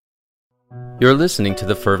You're listening to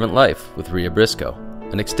The Fervent Life with Rhea Briscoe,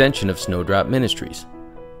 an extension of Snowdrop Ministries.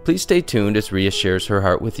 Please stay tuned as Rhea shares her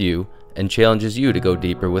heart with you and challenges you to go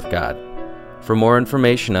deeper with God. For more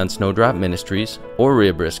information on Snowdrop Ministries or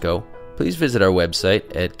Rhea Briscoe, please visit our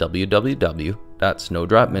website at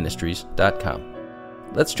www.snowdropministries.com.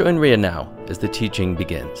 Let's join Rhea now as the teaching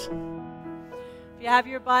begins. If you have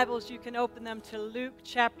your Bibles, you can open them to Luke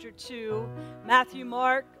chapter 2, Matthew,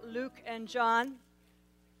 Mark, Luke, and John.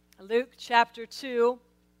 Luke chapter 2.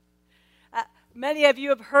 Many of you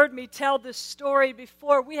have heard me tell this story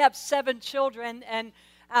before. We have 7 children, and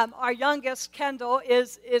our youngest, Kendall,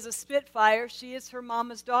 is a Spitfire. She is her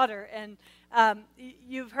mama's daughter, and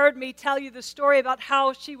you've heard me tell you the story about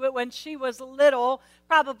how when she was little,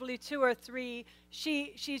 probably 2 or 3,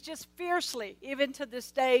 she's just fiercely, even to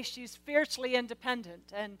this day, she's fiercely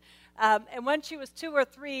independent. And when she was 2 or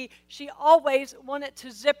 3, she always wanted to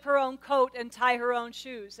zip her own coat and tie her own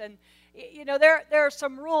shoes. And you know, there are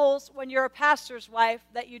some rules when you're a pastor's wife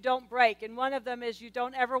that you don't break, and one of them is you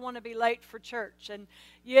don't ever want to be late for church, and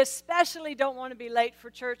you especially don't want to be late for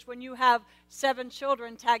church when you have 7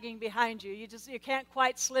 children tagging behind you. You can't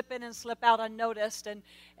quite slip in and slip out unnoticed, and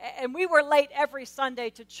we were late every Sunday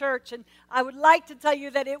to church, and I would like to tell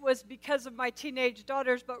you that it was because of my teenage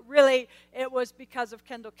daughters, but really it was because of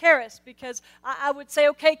Kendall Karras, because I would say,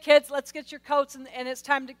 okay, kids, let's get your coats, and it's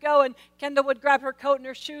time to go, and Kendall would grab her coat and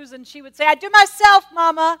her shoes, and she would say, I do myself,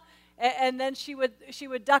 Mama. And then she would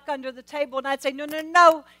duck under the table, and I'd say,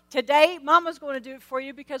 no, today Mama's going to do it for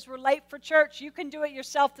you because we're late for church. You can do it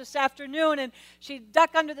yourself this afternoon. And she'd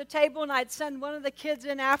duck under the table, and I'd send one of the kids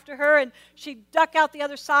in after her, and she'd duck out the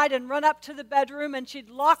other side and run up to the bedroom, and she'd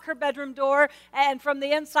lock her bedroom door, and from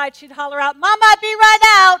the inside she'd holler out, Mama, I'll be right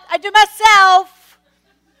out. I do myself.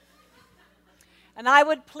 And I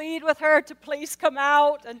would plead with her to please come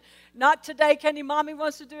out, and not today, Kenny, Mommy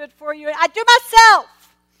wants to do it for you. I do myself.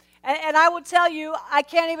 And I will tell you, I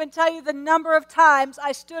can't even tell you the number of times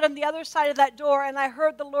I stood on the other side of that door and I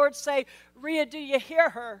heard the Lord say, Rhea, do you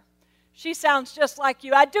hear her? She sounds just like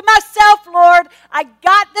you. I do myself, Lord. I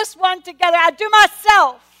got this one together. I do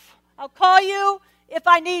myself. I'll call you if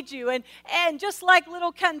I need you. And just like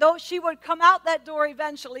little Kendall, she would come out that door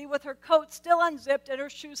eventually with her coat still unzipped and her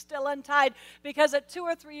shoes still untied, because at 2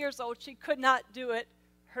 or 3 years old, she could not do it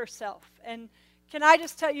herself. And can I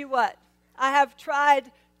just tell you what? I have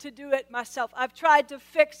tried to do it myself. I've tried to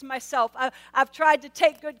fix myself. I've tried to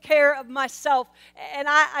take good care of myself, and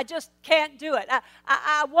I just can't do it.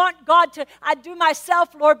 I want God to, I do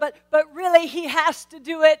myself, Lord, but really He has to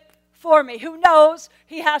do it for me. Who knows?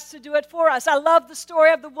 He has to do it for us. I love the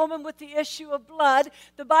story of the woman with the issue of blood.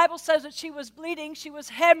 The Bible says that she was bleeding, she was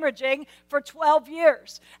hemorrhaging for 12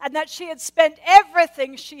 years, and that she had spent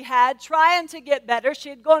everything she had trying to get better. She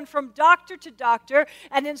had gone from doctor to doctor,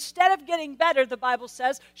 and instead of getting better, the Bible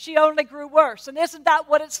says, she only grew worse. And isn't that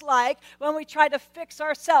what it's like when we try to fix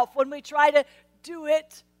ourselves, when we try to do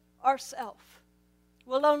it ourselves?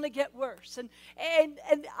 Will only get worse. And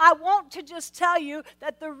I want to just tell you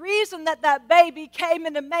that the reason that baby came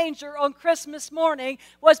in a manger on Christmas morning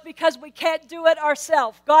was because we can't do it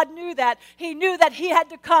ourselves. God knew that. He knew that He had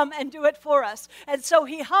to come and do it for us. And so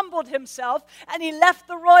He humbled Himself, and He left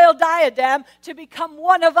the royal diadem to become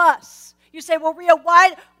one of us. You say, well, Rhea,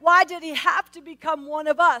 why did He have to become one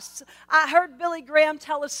of us? I heard Billy Graham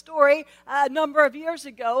tell a story a number of years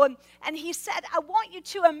ago, and he said, I want you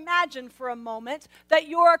to imagine for a moment that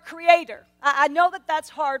you're a creator. I know that that's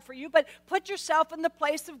hard for you, but put yourself in the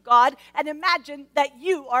place of God and imagine that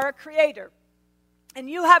you are a creator. And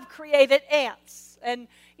you have created ants. And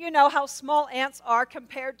you know how small ants are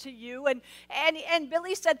compared to you. And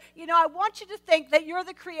Billy said, I want you to think that you're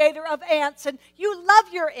the creator of ants, and you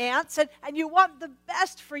love your ants, and you want the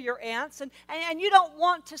best for your ants, and you don't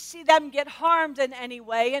want to see them get harmed in any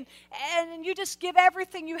way, and you just give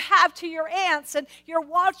everything you have to your ants, and you're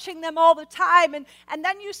watching them all the time, and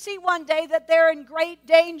then you see one day that they're in great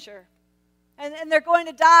danger. And they're going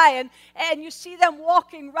to die, and you see them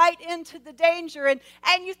walking right into the danger, and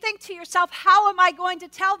you think to yourself, how am I going to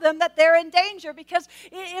tell them that they're in danger? Because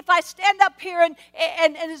if I stand up here and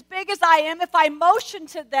as big as I am, if I motion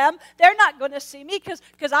to them, they're not going to see me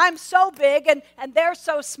because I'm so big and they're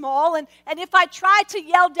so small, and if I try to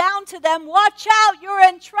yell down to them, watch out, you're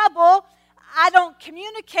in trouble, I don't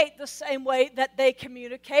communicate the same way that they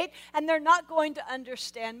communicate, and they're not going to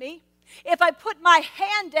understand me. If I put my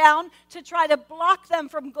hand down to try to block them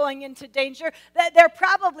from going into danger, that they're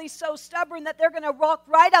probably so stubborn that they're going to walk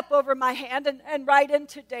right up over my hand and right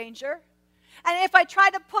into danger. And if I try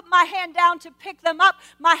to put my hand down to pick them up,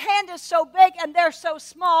 my hand is so big and they're so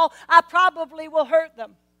small, I probably will hurt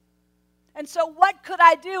them. And so what could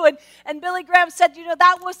I do? And Billy Graham said,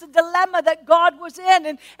 that was the dilemma that God was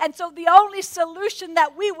in. And so the only solution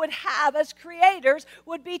that we would have as creators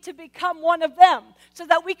would be to become one of them, so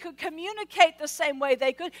that we could communicate the same way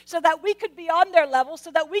they could, so that we could be on their level,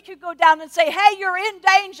 so that we could go down and say, hey, you're in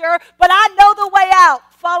danger, but I know the way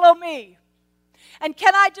out. Follow me. And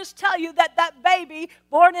can I just tell you that baby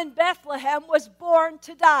born in Bethlehem was born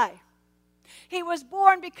to die. He was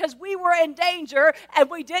born because we were in danger and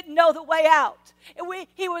we didn't know the way out.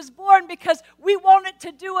 He was born because we wanted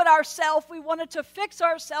to do it ourselves. We wanted to fix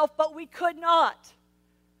ourselves, but we could not.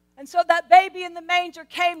 And so that baby in the manger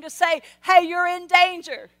came to say, hey, you're in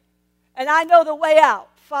danger, and I know the way out.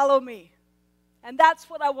 Follow me. And that's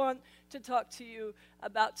what I want to talk to you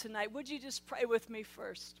about tonight. Would you just pray with me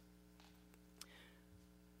first?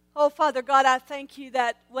 Oh, Father God, I thank you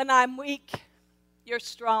that when I'm weak, you're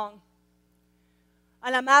strong.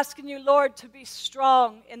 And I'm asking you, Lord, to be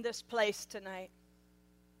strong in this place tonight.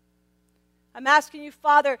 I'm asking you,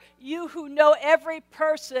 Father, you who know every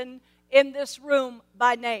person in this room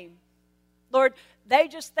by name. Lord, they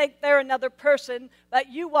just think they're another person, but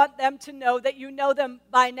you want them to know that you know them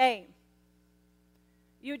by name.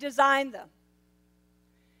 You designed them.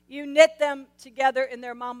 You knit them together in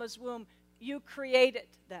their mama's womb. You created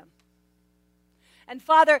them. And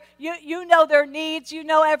Father, you know their needs. You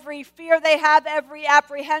know every fear they have, every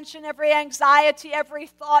apprehension, every anxiety, every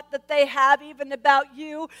thought that they have, even about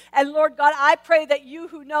you. And Lord God, I pray that you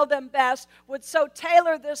who know them best would so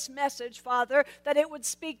tailor this message, Father, that it would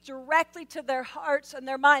speak directly to their hearts and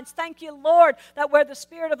their minds. Thank you, Lord, that where the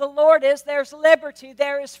Spirit of the Lord is, there's liberty,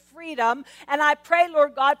 there is freedom. And I pray,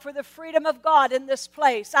 Lord God, for the freedom of God in this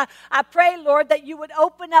place. I pray, Lord, that you would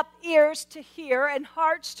open up ears to hear and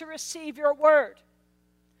hearts to receive your word.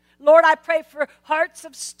 Lord, I pray for hearts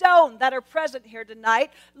of stone that are present here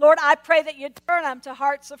tonight. Lord, I pray that you turn them to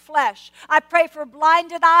hearts of flesh. I pray for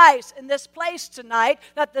blinded eyes in this place tonight,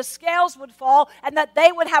 that the scales would fall and that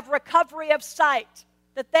they would have recovery of sight,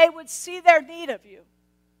 that they would see their need of you.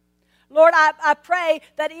 Lord, I pray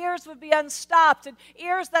that ears would be unstopped, and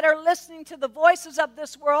ears that are listening to the voices of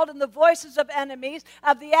this world and the voices of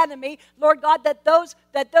the enemy, Lord God, that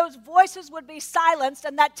those voices would be silenced,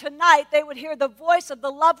 and that tonight they would hear the voice of the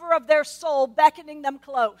lover of their soul beckoning them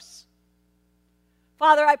close.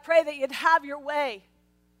 Father, I pray that you'd have your way.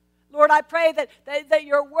 Lord, I pray that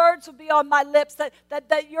your words would be on my lips, that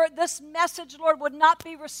this message, Lord, would not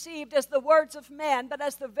be received as the words of man, but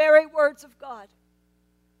as the very words of God.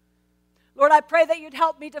 Lord, I pray that you'd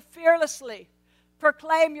help me to fearlessly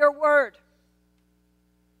proclaim your word,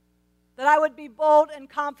 that I would be bold and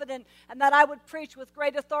confident, and that I would preach with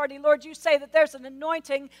great authority. Lord, you say that there's an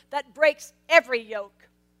anointing that breaks every yoke.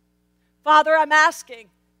 Father, I'm asking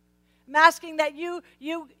that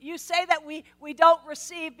you say that we don't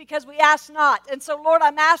receive because we ask not. And so, Lord,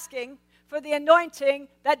 I'm asking for the anointing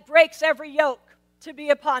that breaks every yoke to be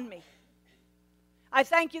upon me. I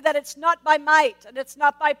thank you that it's not by might and it's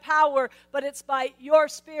not by power, but it's by your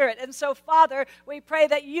Spirit. And so, Father, we pray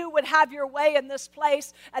that you would have your way in this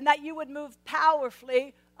place and that you would move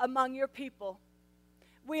powerfully among your people.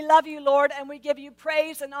 We love you, Lord, and we give you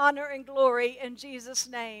praise and honor and glory in Jesus'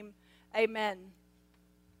 name. Amen.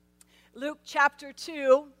 Luke chapter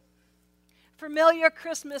 2. Familiar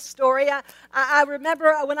Christmas story. I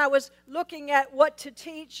remember when I was looking at what to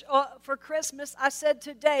teach for Christmas, I said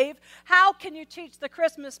to Dave, how can you teach the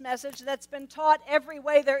Christmas message that's been taught every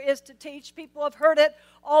way there is to teach? People have heard it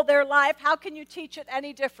all their life. How can you teach it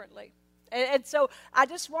any differently? And so I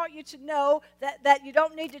just want you to know that you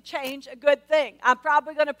don't need to change a good thing. I'm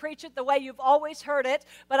probably going to preach it the way you've always heard it,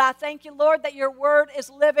 but I thank you, Lord, that your word is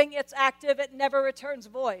living, it's active, it never returns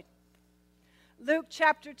void. Luke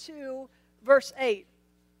chapter 2, verse 8.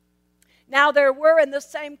 Now there were in the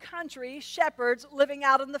same country shepherds living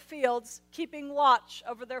out in the fields, keeping watch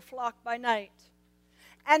over their flock by night.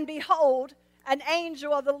 And behold, an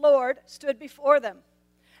angel of the Lord stood before them,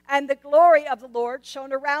 and the glory of the Lord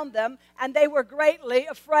shone around them, and they were greatly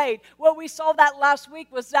afraid. Well, we saw that last week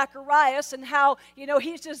with Zacharias and how,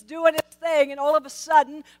 he's just doing his thing, and all of a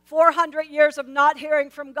sudden, 400 years of not hearing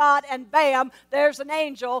from God, and bam, there's an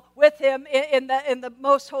angel with him in the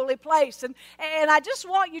most holy place. And I just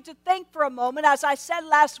want you to think for a moment, as I said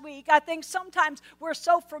last week, I think sometimes we're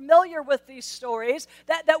so familiar with these stories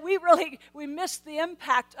that we miss the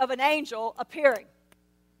impact of an angel appearing.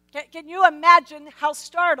 Can you imagine how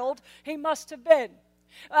startled he must have been?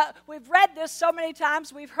 We've read this so many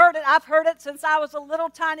times. We've heard it. I've heard it since I was a little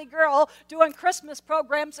tiny girl doing Christmas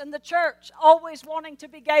programs in the church, always wanting to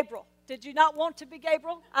be Gabriel. Did you not want to be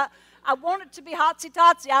Gabriel? I wanted to be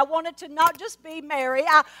hotsy-totsy. I wanted to not just be Mary.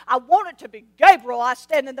 I wanted to be Gabriel. I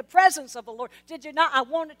stand in the presence of the Lord. Did you not? I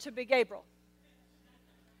wanted to be Gabriel.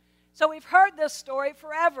 So we've heard this story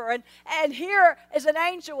forever. And here is an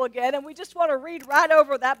angel again, and we just want to read right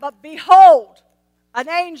over that. But behold, an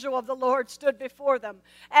angel of the Lord stood before them,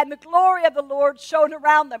 and the glory of the Lord shone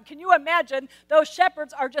around them. Can you imagine? Those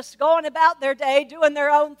shepherds are just going about their day, doing their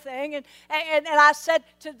own thing. And I said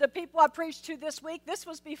to the people I preached to this week, this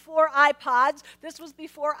was before iPods, this was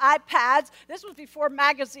before iPads, this was before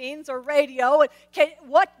magazines or radio.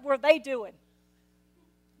 What were they doing?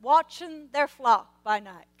 Watching their flock by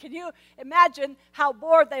night. Can you imagine how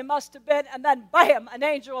bored they must have been? And then, bam, an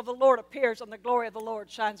angel of the Lord appears and the glory of the Lord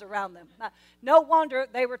shines around them. No wonder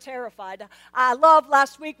they were terrified. I love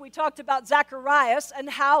last week we talked about Zacharias and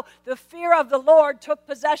how the fear of the Lord took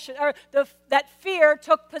possession, or that fear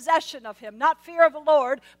took possession of him. Not fear of the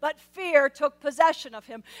Lord, but fear took possession of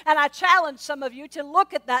him. And I challenge some of you to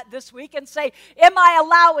look at that this week and say, am I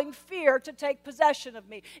allowing fear to take possession of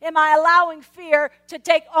me? Am I allowing fear to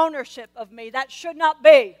take ownership of me? That should not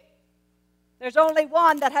be. There's only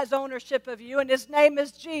one that has ownership of you, and his name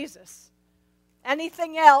is Jesus.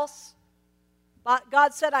 Anything else, but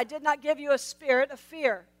God said, I did not give you a spirit of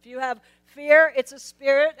fear. If you have fear, it's a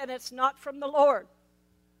spirit, and it's not from the Lord.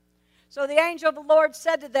 So the angel of the Lord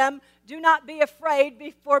said to them, do not be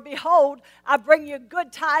afraid, for behold, I bring you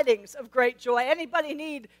good tidings of great joy. Anybody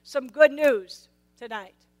need some good news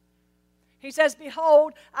tonight? He says,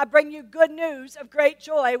 behold, I bring you good news of great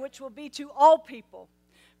joy, which will be to all people.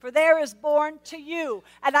 For there is born to you,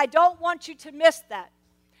 and I don't want you to miss that.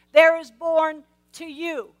 There is born to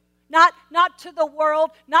you. Not to the world,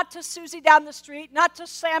 not to Susie down the street, not to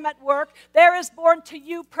Sam at work. There is born to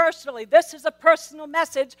you personally. This is a personal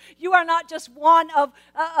message. You are not just one of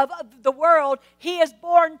the world. He is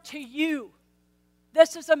born to you.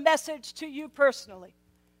 This is a message to you personally.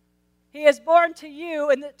 He is born to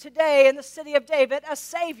you today in the city of David, a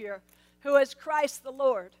Savior who is Christ the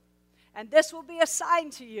Lord. And this will be a sign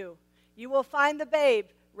to you. You will find the babe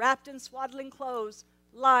wrapped in swaddling clothes,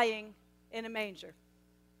 lying in a manger.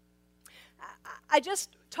 I just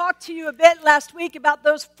talked to you a bit last week about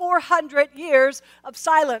those 400 years of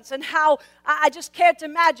silence and how I just can't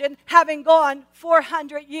imagine having gone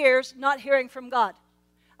 400 years not hearing from God.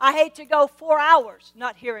 I hate to go 4 hours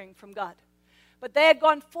not hearing from God. But they had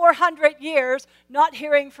gone 400 years not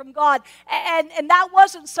hearing from God. And that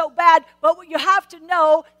wasn't so bad, but you have to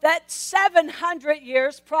know that 700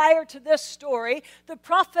 years prior to this story, the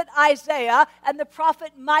prophet Isaiah and the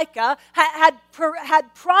prophet Micah had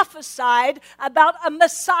prophesied about a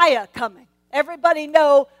Messiah coming. Everybody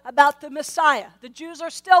know about the Messiah. The Jews are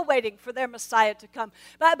still waiting for their Messiah to come.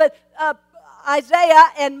 But Isaiah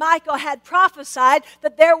and Micah had prophesied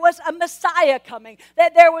that there was a Messiah coming,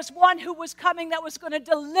 that there was one who was coming that was going to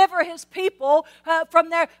deliver his people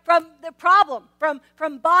from the problem,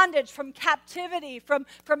 from bondage, from captivity, from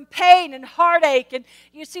pain and heartache. And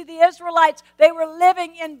you see, the Israelites, they were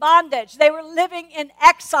living in bondage. They were living in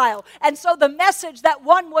exile. And so the message that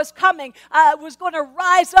one was coming was going to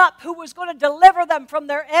rise up, who was going to deliver them from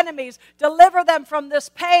their enemies, deliver them from this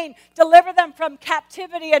pain, deliver them from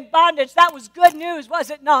captivity and bondage. That was good news, was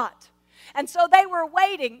it not? And so they were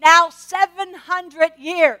waiting now 700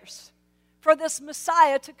 years for this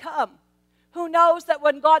Messiah to come. Who knows that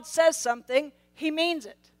when God says something, He means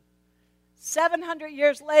it. 700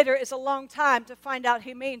 years later is a long time to find out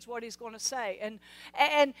He means what He's going to say.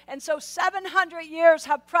 And so 700 years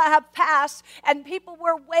have passed, and people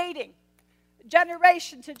were waiting.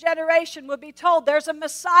 Generation to generation would be told there's a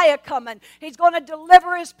Messiah coming. He's going to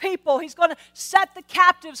deliver His people. He's going to set the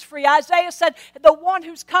captives free. Isaiah said the one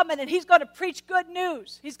who's coming, and He's going to preach good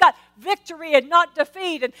news. He's got victory and not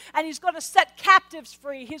defeat, and He's going to set captives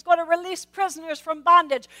free. He's going to release prisoners from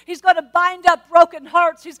bondage. He's going to bind up broken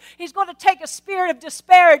hearts. He's going to take a spirit of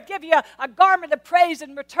despair and give you a garment of praise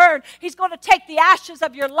in return. He's going to take the ashes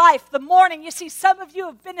of your life, the mourning. You see, some of you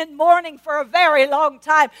have been in mourning for a very long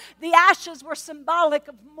time. The ashes were symbolic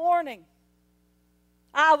of mourning.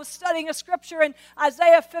 I was studying a scripture in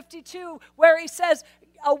Isaiah 52 where he says,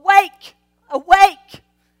 awake, awake,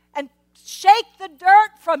 and shake the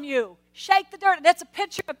dirt from you. Shake the dirt. And that's a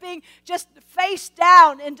picture of being just face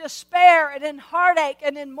down in despair and in heartache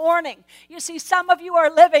and in mourning. You see, some of you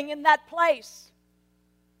are living in that place.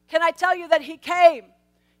 Can I tell you that He came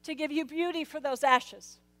to give you beauty for those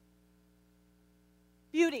ashes?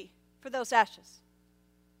 Beauty for those ashes.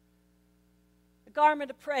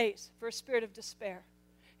 Garment of praise for a spirit of despair.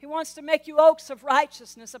 He wants to make you oaks of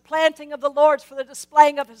righteousness, a planting of the Lord's for the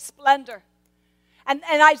displaying of His splendor. And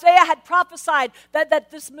Isaiah had prophesied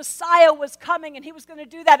that this Messiah was coming and he was going to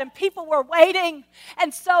do that. And people were waiting.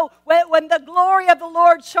 And so when the glory of the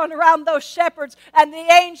Lord shone around those shepherds and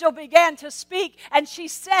the angel began to speak, and he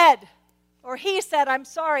said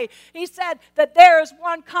that there is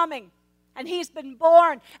one coming and he's been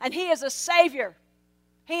born and he is a Savior.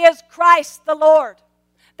 He is Christ the Lord.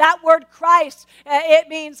 That word Christ, it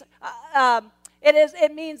means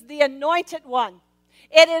the anointed one.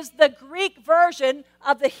 It is the Greek version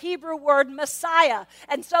of the Hebrew word Messiah.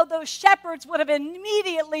 And so those shepherds would have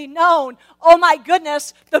immediately known, oh my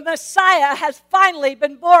goodness, the Messiah has finally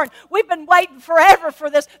been born. We've been waiting forever for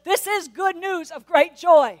this. This is good news of great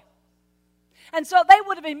joy. And so they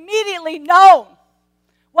would have immediately known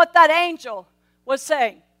what that angel was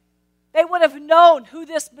saying. They would have known who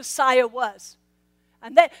this Messiah was.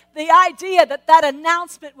 And the idea that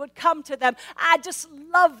announcement would come to them, I just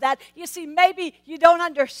love that. You see, maybe you don't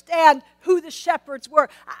understand who the shepherds were.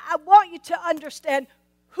 I want you to understand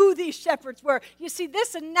who these shepherds were. You see,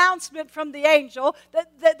 this announcement from the angel,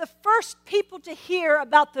 the first people to hear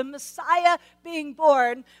about the Messiah being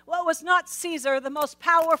born, was not Caesar, the most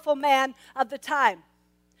powerful man of the time.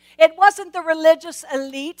 It wasn't the religious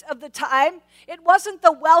elite of the time. It wasn't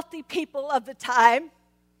the wealthy people of the time.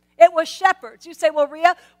 It was shepherds. You say, well,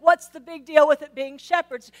 Rhea, what's the big deal with it being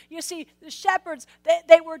shepherds? You see, the shepherds,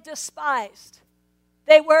 they were despised.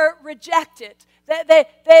 They were rejected.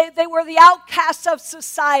 They were the outcasts of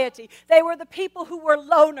society. They were the people who were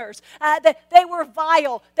loners. They were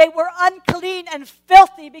vile. They were unclean and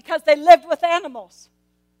filthy because they lived with animals.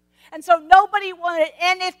 And so nobody wanted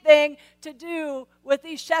anything to do with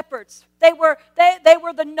these shepherds. They were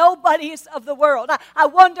the nobodies of the world. I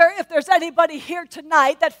wonder if there's anybody here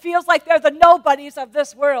tonight that feels like they're the nobodies of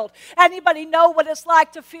this world. Anybody know what it's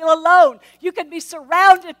like to feel alone? You can be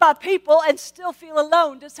surrounded by people and still feel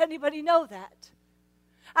alone. Does anybody know that?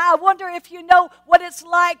 I wonder if you know what it's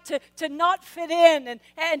like to not fit in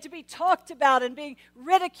and to be talked about and being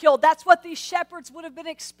ridiculed. That's what these shepherds would have been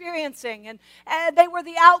experiencing. And they were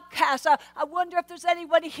the outcasts. I wonder if there's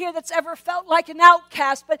anybody here that's ever felt like an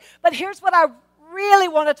outcast. But here's what I really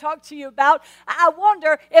want to talk to you about. I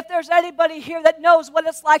wonder if there's anybody here that knows what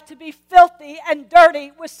it's like to be filthy and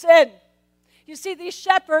dirty with sin. You see, these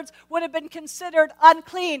shepherds would have been considered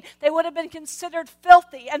unclean. They would have been considered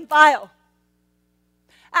filthy and vile.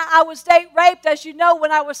 I was date raped, as you know,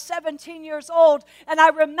 when I was 17 years old, and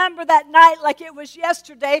I remember that night like it was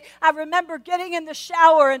yesterday. I remember getting in the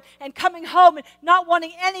shower and coming home and not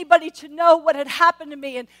wanting anybody to know what had happened to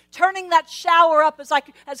me, and turning that shower up as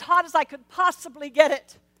hot as I could possibly get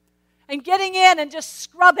it, and getting in and just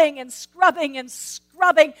scrubbing,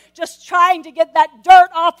 just trying to get that dirt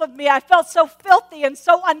off of me. I felt so filthy and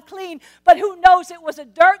so unclean, but who knows, it was a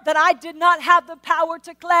dirt that I did not have the power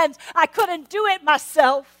to cleanse. I couldn't do it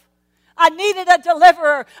myself. I needed a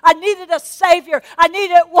deliverer. I needed a Savior. I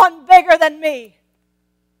needed one bigger than me.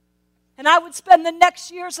 And I would spend the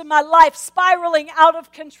next years of my life spiraling out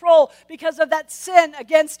of control because of that sin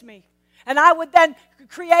against me. And I would then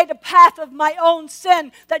create a path of my own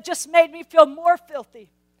sin that just made me feel more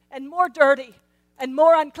filthy and more dirty and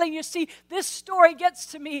more unclean. You see, this story gets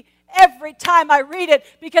to me every time I read it,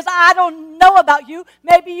 because I don't know about you.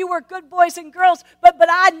 Maybe you were good boys and girls, but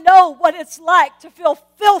I know what it's like to feel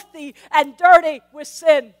filthy and dirty with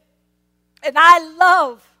sin. And I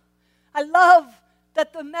love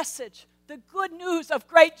that the message, the good news of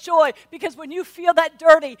great joy, because when you feel that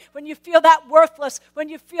dirty, when you feel that worthless, when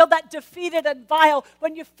you feel that defeated and vile,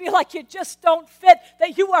 when you feel like you just don't fit,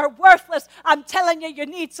 that you are worthless, I'm telling you, you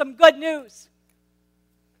need some good news.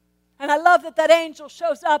 And I love that angel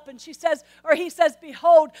shows up and he says,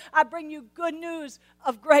 behold, I bring you good news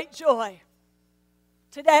of great joy.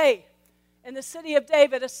 Today, in the city of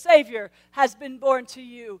David, a Savior has been born to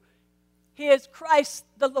you. He is Christ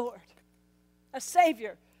the Lord. A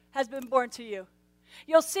Savior has been born to you.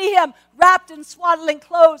 You'll see him wrapped in swaddling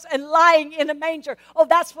clothes and lying in a manger. Oh,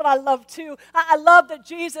 that's what I love too. I love that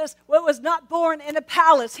Jesus was not born in a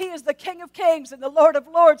palace. He is the King of Kings and the Lord of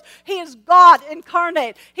Lords. He is God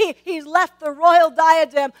incarnate. He's left the royal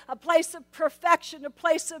diadem, a place of perfection, a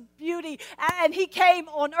place of beauty. And he came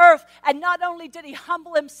on earth, and not only did he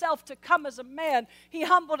humble himself to come as a man, he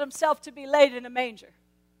humbled himself to be laid in a manger.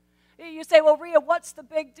 You say, well, Rhea, what's the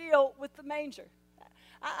big deal with the manger?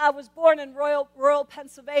 I was born in rural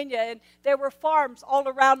Pennsylvania, and there were farms all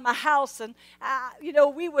around my house. And,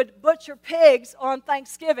 we would butcher pigs on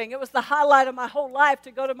Thanksgiving. It was the highlight of my whole life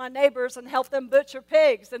to go to my neighbors and help them butcher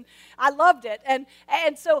pigs. And I loved it. And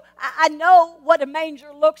so I know what a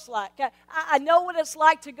manger looks like. I know what it's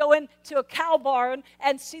like to go into a cow barn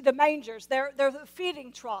and see the mangers. They're the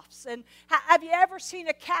feeding troughs. And have you ever seen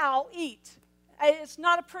a cow eat? It's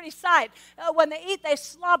not a pretty sight. When they eat, they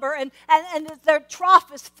slobber, and their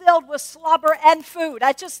trough is filled with slobber and food.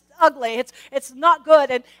 It's just ugly. It's not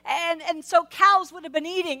good. And so cows would have been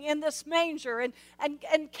eating in this manger,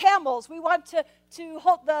 and camels. We went to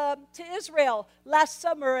Israel last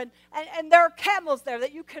summer, and there are camels there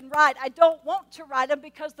that you can ride. I don't want to ride them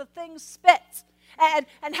because the thing spits.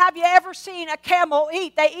 And have you ever seen a camel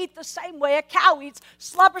eat? They eat the same way a cow eats.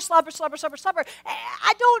 Slobber, slobber, slobber, slobber, slobber.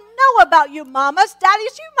 I don't know about you mamas.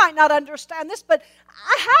 Daddies, you might not understand this, but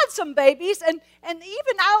I had some babies, and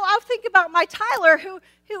even I'll think about my Tyler, who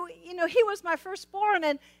he was my firstborn,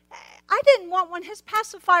 and I didn't want when his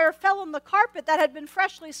pacifier fell on the carpet that had been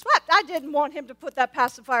freshly swept. I didn't want him to put that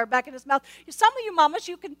pacifier back in his mouth. Some of you mamas,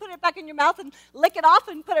 you can put it back in your mouth and lick it off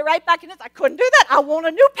and put it right back in his. I couldn't do that. I want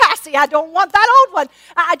a new passy. I don't want that old one.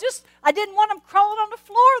 I didn't want him crawling on the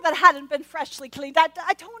floor that hadn't been freshly cleaned. I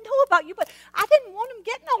don't know about you, but I didn't want him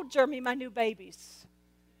getting all germy, my new babies.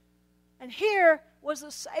 And here was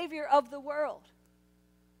the Savior of the world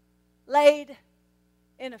laid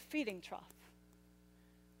in a feeding trough.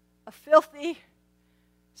 A filthy,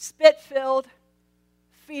 spit-filled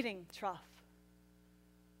feeding trough.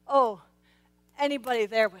 Oh, anybody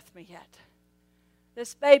there with me yet?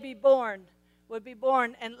 This baby would be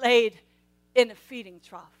born and laid in a feeding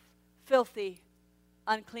trough. Filthy,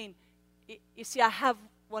 unclean. You see, I have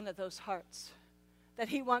one of those hearts that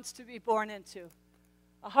he wants to be born into.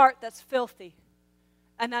 A heart that's filthy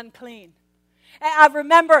and unclean. And I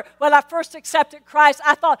remember when I first accepted Christ,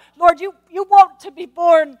 I thought, Lord, you want to be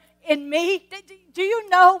born in me? Do you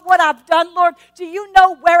know what I've done, Lord? Do you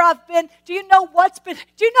know where I've been? Do you know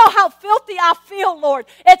do you know how filthy I feel, Lord?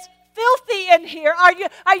 It's filthy in here.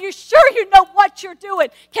 Are you sure you know what you're doing?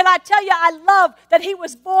 Can I tell you, I love that he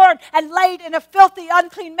was born and laid in a filthy,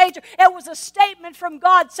 unclean manger. It was a statement from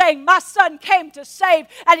God saying, my son came to save.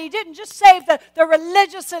 And he didn't just save the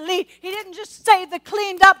religious elite. He didn't just save the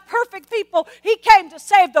cleaned up, perfect people. He came to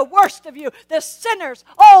save the worst of you, the sinners.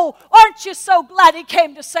 Oh, aren't you so glad he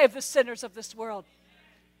came to save the sinners of this world?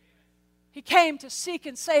 He came to seek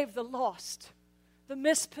and save the lost, the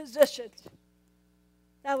mispositioned.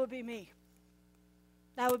 That would be me.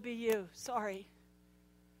 That would be you. Sorry.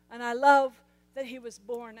 And I love that he was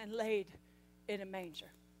born and laid in a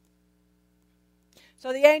manger.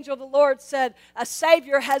 So the angel of the Lord said, a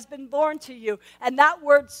Savior has been born to you. And that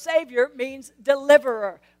word Savior means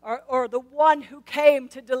deliverer, or the one who came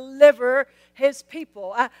to deliver his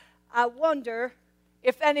people. I wonder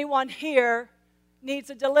if anyone here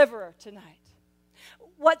needs a deliverer tonight.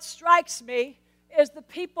 What strikes me is the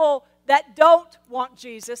people that don't want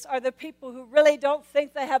Jesus are the people who really don't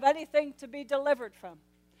think they have anything to be delivered from,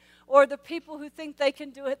 or the people who think they can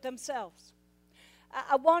do it themselves.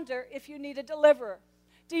 I wonder if you need a deliverer.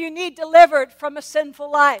 Do you need delivered from a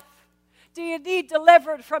sinful life? Do you need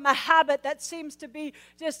delivered from a habit that seems to be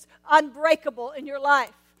just unbreakable in your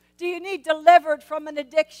life? Do you need delivered from an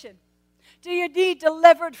addiction? Do you need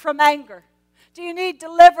delivered from anger? Do you need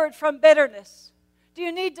delivered from bitterness? Do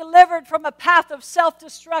you need delivered from a path of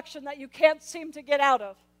self-destruction that you can't seem to get out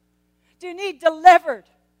of? Do you need delivered?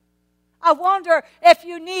 I wonder if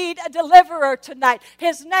you need a deliverer tonight.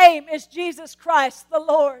 His name is Jesus Christ, the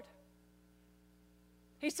Lord.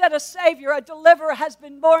 He said a Savior, a deliverer has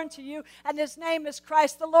been born to you, and his name is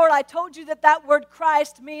Christ the Lord. I told you that word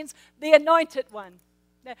Christ means the anointed one.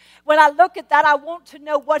 When I look at that, I want to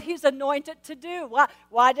know what he's anointed to do.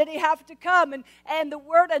 Why did he have to come? And the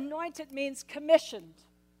word anointed means commissioned.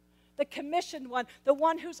 The commissioned one, the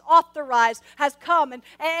one who's authorized, has come.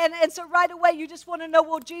 And so right away you just want to know,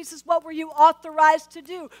 well, Jesus, what were you authorized to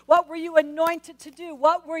do? What were you anointed to do?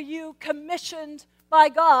 What were you commissioned by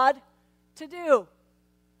God to do?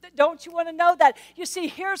 Don't you want to know that? You see,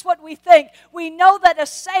 here's what we think. We know that a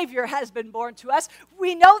Savior has been born to us.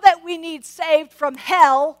 We know that we need saved from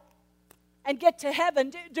hell and get to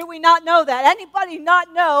heaven. Do we not know that? Anybody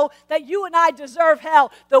not know that you and I deserve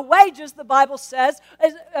hell? The wages, the Bible says,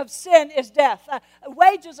 of sin is death.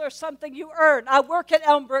 Wages are something you earn. I work at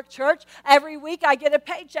Elmbrook Church. Every week I get a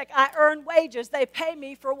paycheck. I earn wages. They pay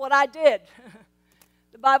me for what I did.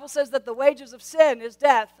 The Bible says that the wages of sin is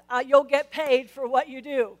death. You'll get paid for what you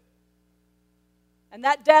do. And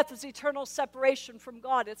that death is eternal separation from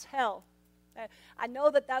God. It's hell. I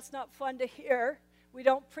know that that's not fun to hear. We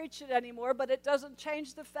don't preach it anymore, but it doesn't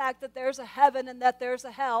change the fact that there's a heaven and that there's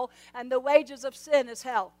a hell, and the wages of sin is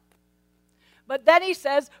hell. But then he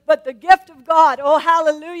says, but the gift of God, oh,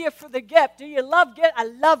 hallelujah for the gift. Do you love gifts? I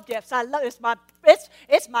love gifts.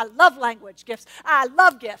 It's my love language, gifts. I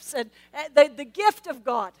love gifts. And the gift of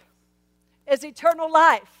God is eternal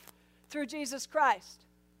life through Jesus Christ.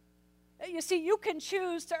 You see, you can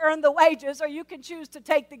choose to earn the wages or you can choose to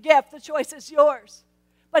take the gift. The choice is yours.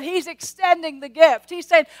 But he's extending the gift. He's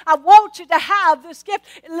saying, I want you to have this gift.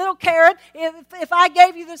 Little Karen, if I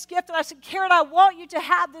gave you this gift and I said, Karen, I want you to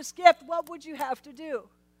have this gift, what would you have to do?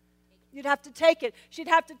 You'd have to take it. She'd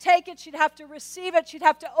have to take it. She'd have to receive it. She'd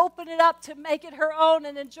have to open it up to make it her own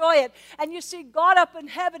and enjoy it. And you see, God up in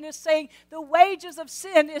heaven is saying, the wages of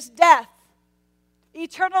sin is death.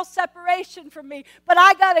 Eternal separation from me. But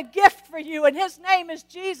I got a gift for you, and his name is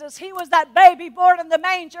Jesus. He was that baby born in the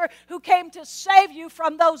manger who came to save you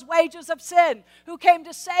from those wages of sin, who came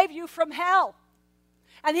to save you from hell.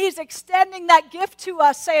 And he's extending that gift to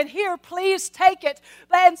us, saying, here, please take it.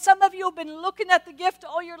 And some of you have been looking at the gift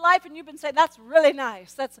all your life, and you've been saying, that's really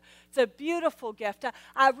nice. It's a beautiful gift.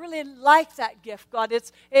 I really like that gift, God.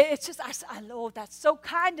 It's just, I know that's so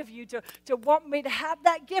kind of you to want me to have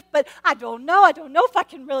that gift, but I don't know if I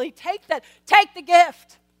can really take that. Take the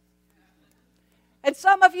gift. And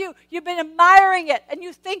some of you, you've been admiring it, and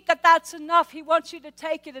you think that that's enough. He wants you to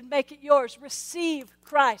take it and make it yours. Receive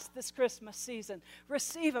Christ this Christmas season.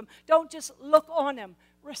 Receive him. Don't just look on him.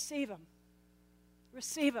 Receive him.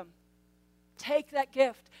 Receive him. Take that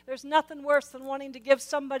gift. There's nothing worse than wanting to give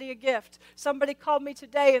somebody a gift. Somebody called me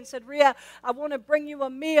today and said, Ria, I want to bring you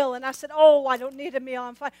a meal. And I said, oh, I don't need a meal.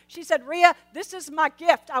 I'm fine. She said, Ria, this is my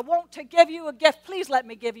gift. I want to give you a gift. Please let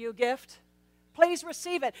me give you a gift. Please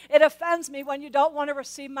receive it. It offends me when you don't want to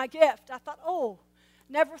receive my gift. I thought, oh,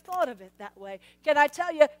 never thought of it that way. Can I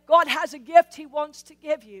tell you, God has a gift he wants to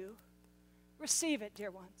give you. Receive it, dear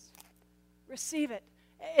ones. Receive it.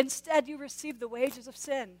 Instead, you receive the wages of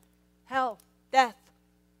sin, hell, death.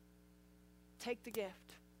 Take the gift.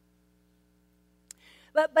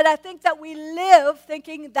 But I think that we live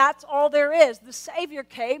thinking that's all there is. The Savior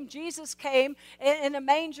came, Jesus came in a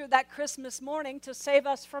manger that Christmas morning to save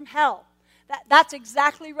us from hell. That's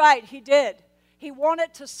exactly right. He did. He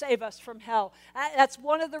wanted to save us from hell. That's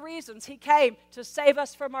one of the reasons he came, to save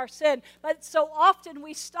us from our sin. But so often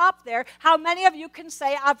we stop there. How many of you can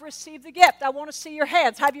say, I've received the gift? I want to see your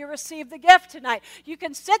hands. Have you received the gift tonight? You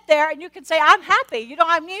can sit there and you can say, I'm happy. You don't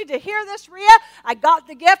have need to hear this, Ria. I got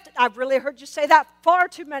the gift. I've really heard you say that far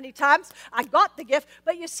too many times. I got the gift.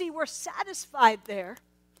 But you see, we're satisfied there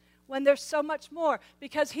when there's so much more,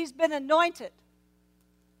 because he's been anointed.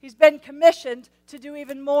 He's been commissioned to do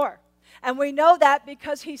even more. And we know that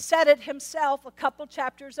because he said it himself a couple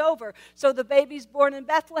chapters over. So the baby's born in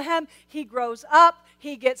Bethlehem. He grows up.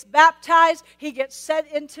 He gets baptized. He gets sent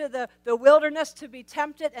into the wilderness to be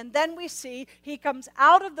tempted. And then we see he comes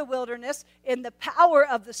out of the wilderness in the power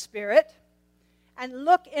of the Spirit. And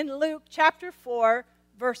look in Luke chapter 4,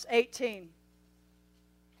 verse 18.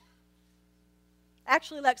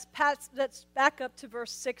 Actually, let's back up to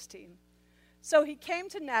verse 16. So he came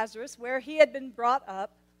to Nazareth, where he had been brought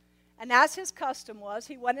up, and as his custom was,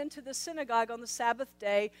 he went into the synagogue on the Sabbath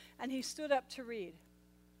day, and he stood up to read.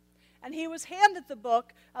 And he was handed the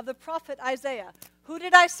book of the prophet Isaiah. Who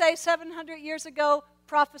did I say 700 years ago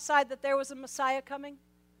prophesied that there was a Messiah coming?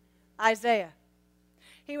 Isaiah.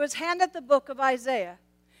 He was handed the book of Isaiah,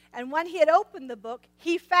 and when he had opened the book,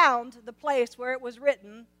 he found the place where it was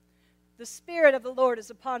written, "The Spirit of the Lord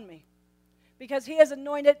is upon me, because he has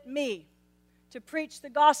anointed me to preach the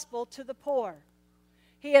gospel to the poor.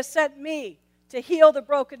 He has sent me to heal the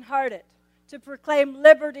brokenhearted, to proclaim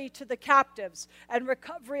liberty to the captives and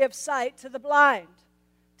recovery of sight to the blind,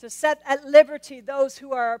 to set at liberty those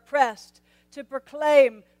who are oppressed, to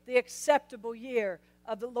proclaim the acceptable year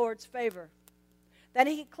of the Lord's favor." Then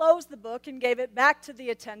he closed the book and gave it back to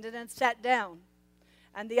the attendant and sat down.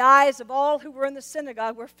 And the eyes of all who were in the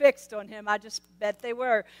synagogue were fixed on him. I just bet they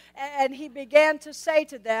were. And he began to say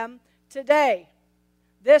to them, "Today,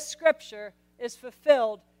 this scripture is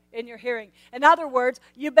fulfilled in your hearing." In other words,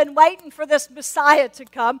 you've been waiting for this Messiah to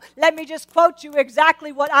come. Let me just quote you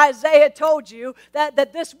exactly what Isaiah told you,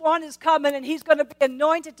 that this one is coming and he's going to be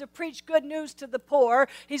anointed to preach good news to the poor.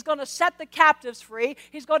 He's going to set the captives free.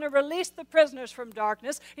 He's going to release the prisoners from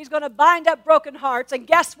darkness. He's going to bind up broken hearts. And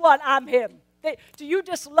guess what? I'm him. Do you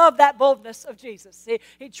just love that boldness of Jesus?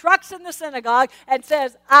 He trucks in the synagogue and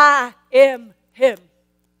says, I am him.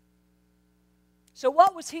 So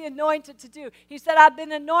what was he anointed to do? He said, I've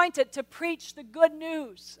been anointed to preach the good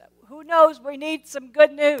news. Who knows, we need some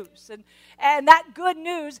good news. And that good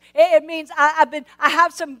news, it means I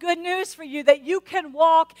have some good news for you, that you can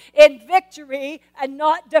walk in victory and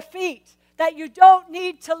not defeat. That you don't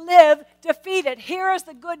need to live defeated. Here is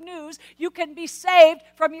the good news. You can be saved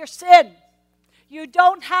from your sin. You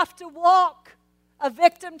don't have to walk a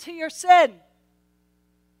victim to your sin.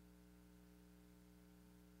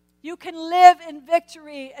 You can live in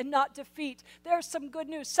victory and not defeat. There's some good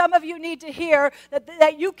news. Some of you need to hear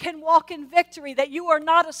that you can walk in victory, that you are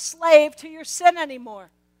not a slave to your sin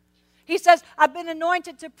anymore. He says, I've been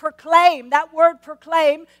anointed to proclaim. That word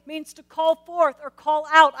proclaim means to call forth or call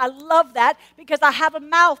out. I love that because I have a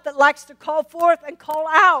mouth that likes to call forth and call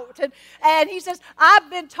out. And he says, I've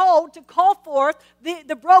been told to call forth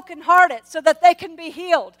the brokenhearted so that they can be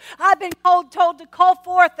healed. I've been told to call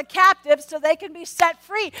forth the captives so they can be set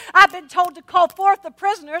free. I've been told to call forth the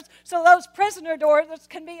prisoners so those prisoner doors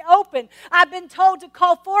can be opened. I've been told to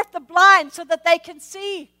call forth the blind so that they can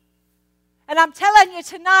see. And I'm telling you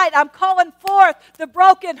tonight, I'm calling forth the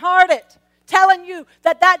brokenhearted, telling you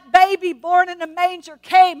that baby born in a manger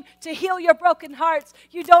came to heal your broken hearts.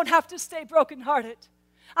 You don't have to stay brokenhearted.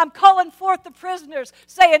 I'm calling forth the prisoners,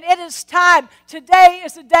 saying it is time. Today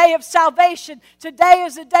is a day of salvation. Today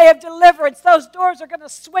is a day of deliverance. Those doors are going to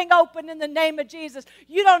swing open in the name of Jesus.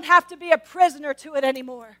 You don't have to be a prisoner to it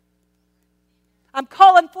anymore. I'm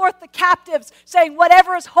calling forth the captives, saying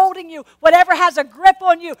whatever is holding you, whatever has a grip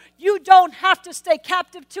on you, you don't have to stay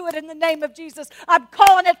captive to it in the name of Jesus. I'm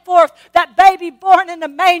calling it forth. That baby born in a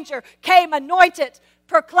manger came anointed,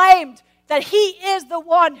 proclaimed that he is the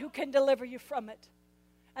one who can deliver you from it.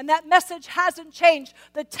 And that message hasn't changed.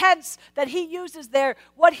 The tense that he uses there,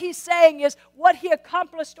 what he's saying is what he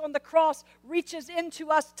accomplished on the cross reaches into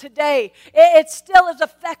us today. It still is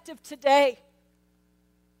effective today.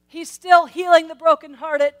 He's still healing the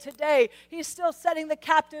brokenhearted today. He's still setting the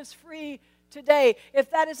captives free today.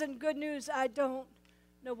 If that isn't good news, I don't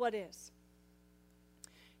know what is.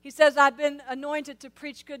 He says, I've been anointed to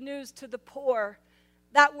preach good news to the poor.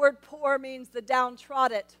 That word poor means the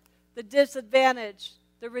downtrodden, the disadvantaged,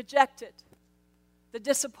 the rejected, the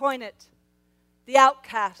disappointed, the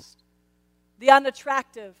outcast, the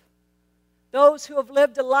unattractive, those who have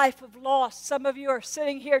lived a life of loss. Some of you are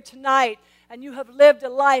sitting here tonight and you have lived a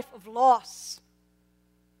life of loss.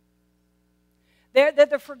 They're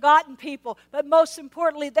the forgotten people, but most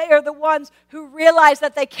importantly, they are the ones who realize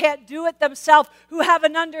that they can't do it themselves, who have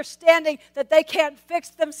an understanding that they can't fix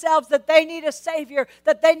themselves, that they need a Savior,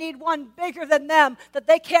 that they need one bigger than them, that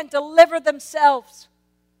they can't deliver themselves.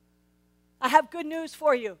 I have good news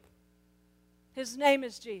for you. His name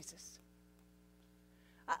is Jesus.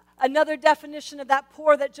 Another definition of that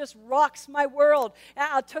poor that just rocks my world.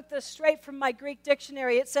 I took this straight from my Greek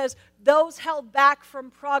dictionary. It says, those held back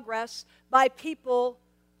from progress by people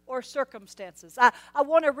or circumstances. I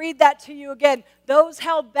want to read that to you again. Those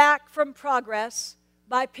held back from progress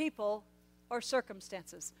by people or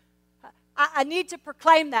circumstances. I need to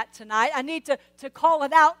proclaim that tonight. I need to call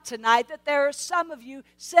it out tonight that there are some of you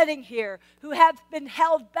sitting here who have been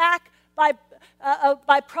held back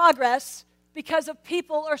by progress because of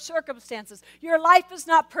people or circumstances. Your life is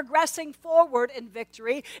not progressing forward in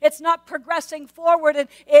victory. It's not progressing forward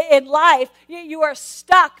in life. You are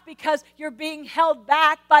stuck because you're being held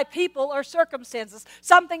back by people or circumstances.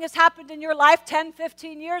 Something has happened in your life 10,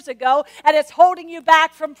 15 years ago, and it's holding you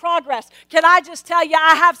back from progress. Can I just tell you,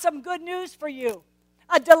 I have some good news for you.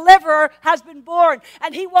 A deliverer has been born,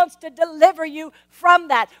 and he wants to deliver you from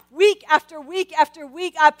that. Week after week after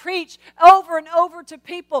week, I preach over and over to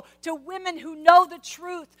people, to women who know the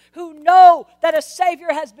truth, who know that a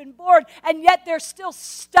Savior has been born, and yet they're still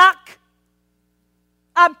stuck.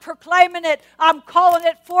 I'm proclaiming it. I'm calling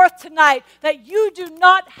it forth tonight that you do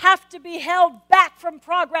not have to be held back from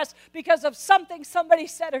progress because of something somebody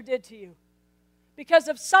said or did to you, because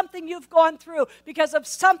of something you've gone through, because of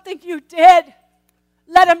something you did.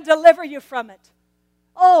 Let him deliver you from it.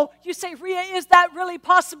 Oh, you say, Rhea, is that really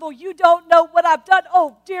possible? You don't know what I've done.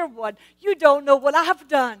 Oh, dear one, you don't know what I've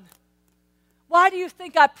done. Why do you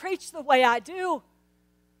think I preach the way I do?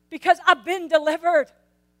 Because I've been delivered.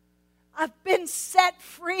 I've been set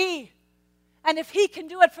free. And if he can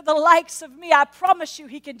do it for the likes of me, I promise you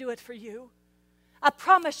he can do it for you. I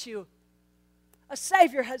promise you, a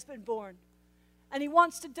Savior has been born. And he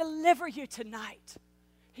wants to deliver you tonight.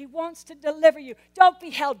 He wants to deliver you. Don't be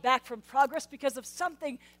held back from progress because of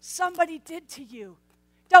something somebody did to you.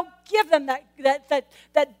 Don't give them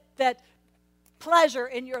that pleasure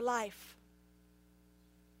in your life.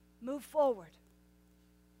 Move forward.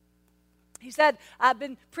 He said, I've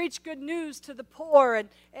been preach good news to the poor, and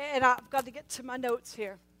I've got to get to my notes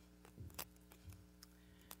here.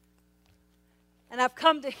 And I've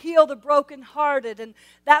come to heal the brokenhearted. And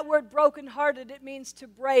that word brokenhearted, it means to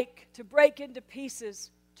break into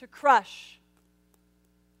pieces, to crush.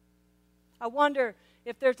 I wonder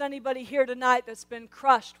if there's anybody here tonight that's been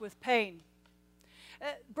crushed with pain.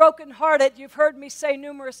 Brokenhearted, you've heard me say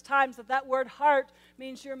numerous times that word heart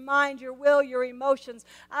means your mind, your will, your emotions.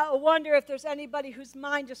 I wonder if there's anybody whose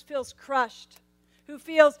mind just feels crushed, who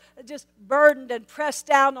feels just burdened and pressed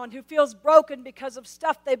down on, who feels broken because of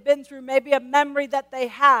stuff they've been through, maybe a memory that they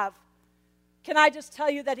have. Can I just tell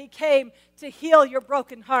you that He came to heal your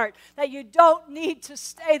broken heart, that you don't need to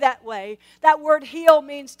stay that way. That word heal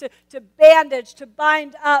means to bandage, to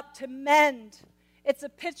bind up, to mend. It's a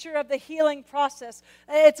picture of the healing process.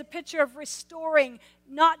 It's a picture of restoring,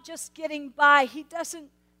 not just getting by. He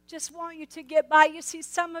doesn't just want you to get by. You see,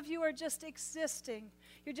 some of you are just existing.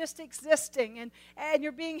 You're just existing, and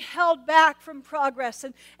you're being held back from progress,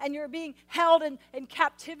 and you're being held in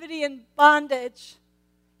captivity and bondage.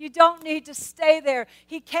 You don't need to stay there.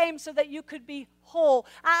 He came so that you could be whole.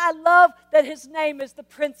 I love that His name is the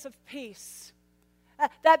Prince of Peace.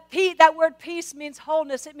 That word peace means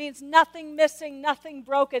wholeness. It means nothing missing, nothing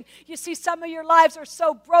broken. You see, some of your lives are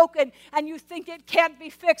so broken and you think it can't be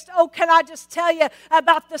fixed. Oh, can I just tell you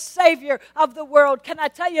about the Savior of the world? Can I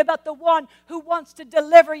tell you about the one who wants to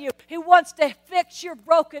deliver you? Who wants to fix your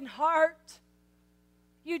broken heart?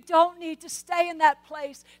 You don't need to stay in that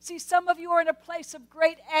place. See, some of you are in a place of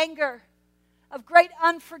great anger, of great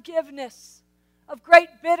unforgiveness, of great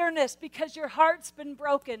bitterness because your heart's been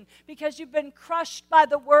broken, because you've been crushed by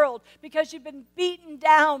the world, because you've been beaten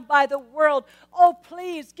down by the world. Oh,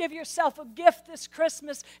 please give yourself a gift this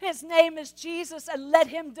Christmas. His name is Jesus, and let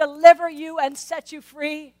Him deliver you and set you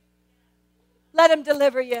free. Let Him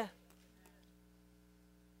deliver you.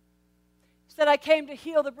 He said, I came to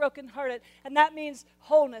heal the brokenhearted, and that means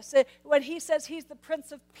wholeness. When He says He's the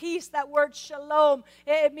Prince of Peace, that word shalom,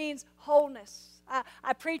 it means wholeness.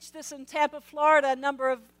 I preached this in Tampa, Florida, a number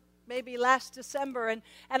of maybe last December, and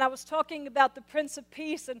I was talking about the Prince of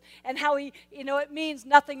Peace and how He, it means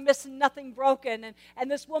nothing missing, nothing broken.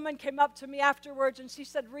 And this woman came up to me afterwards, and she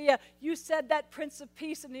said, Ria, you said that Prince of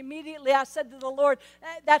Peace, and immediately I said to the Lord,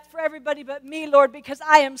 that's for everybody but me, Lord, because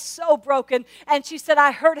I am so broken. And she said,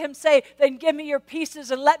 I heard Him say, then give me your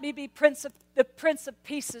pieces and let me be the Prince of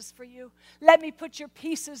Pieces for you. Let me put your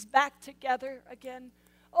pieces back together again.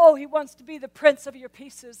 Oh, He wants to be the Prince of your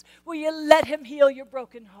pieces. Will you let Him heal your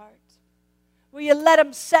broken heart? Will you let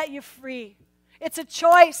Him set you free? It's a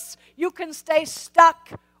choice. You can stay stuck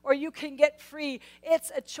or you can get free.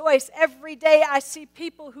 It's a choice. Every day I see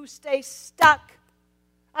people who stay stuck.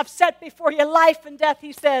 I've set before you life and death,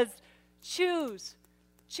 He says. Choose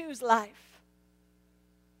life.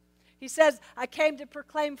 He says, I came to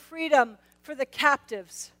proclaim freedom for the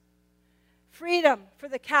captives. Freedom for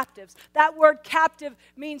the captives. That word captive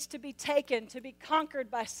means to be taken, to be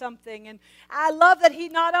conquered by something. And I love that He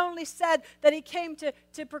not only said that He came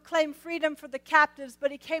to proclaim freedom for the captives,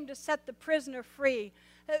 but He came to set the prisoner free.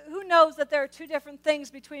 Who knows that there are two different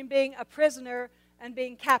things between being a prisoner and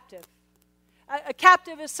being captive? A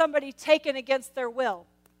captive is somebody taken against their will.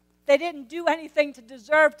 They didn't do anything to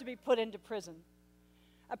deserve to be put into prison.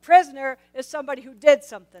 A prisoner is somebody who did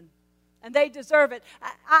something. And they deserve it.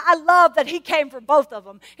 I love that He came for both of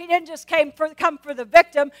them. He didn't just come for the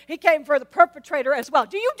victim. He came for the perpetrator as well.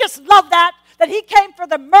 Do you just love that? That He came for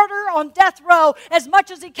the murderer on death row as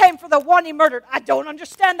much as He came for the one He murdered. I don't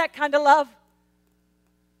understand that kind of love.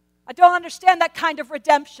 I don't understand that kind of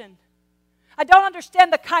redemption. I don't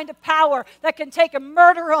understand the kind of power that can take a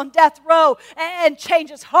murderer on death row and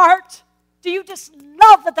change his heart. Do you just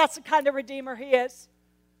love that that's the kind of Redeemer He is?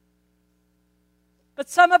 But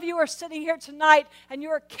some of you are sitting here tonight and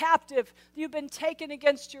you're a captive. You've been taken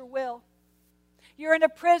against your will. You're in a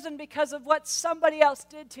prison because of what somebody else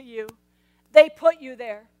did to you. They put you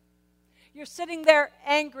there. You're sitting there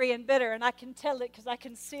angry and bitter, and I can tell it because I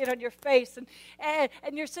can see it on your face.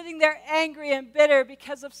 And you're sitting there angry and bitter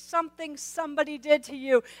because of something somebody did to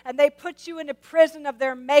you, and they put you in a prison of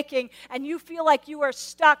their making, and you feel like you are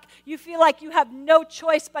stuck. You feel like you have no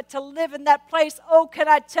choice but to live in that place. Oh, can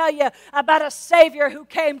I tell you about a Savior who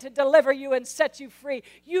came to deliver you and set you free?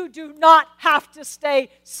 You do not have to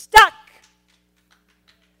stay stuck.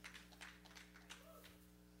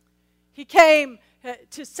 He came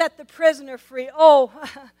to set the prisoner free. Oh,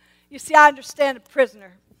 you see, I understand a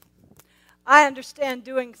prisoner. I understand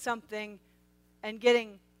doing something and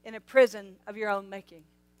getting in a prison of your own making.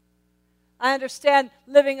 I understand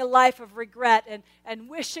living a life of regret and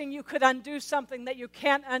wishing you could undo something that you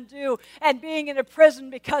can't undo, and being in a prison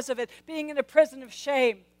because of it, being in a prison of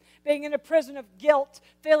shame, being in a prison of guilt,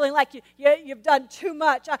 feeling like you've done too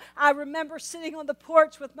much. I remember sitting on the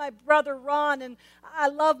porch with my brother Ron, and I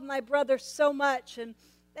love my brother so much, and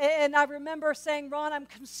I remember saying, Ron, I'm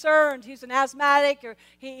concerned. He's an asthmatic, or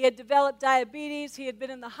he had developed diabetes. He had been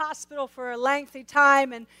in the hospital for a lengthy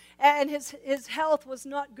time, and his health was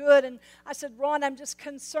not good. And I said, Ron, I'm just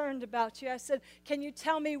concerned about you. I said, can you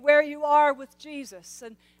tell me where you are with Jesus?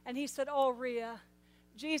 And he said, oh, Rhea,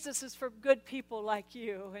 Jesus is for good people like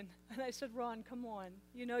you. And I said, Ron, come on.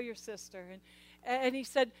 You know your sister. And he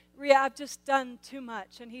said, Rhea, I've just done too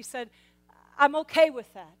much. And he said, I'm okay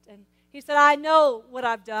with that. And he said, I know what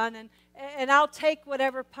I've done, and I'll take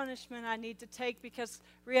whatever punishment I need to take because,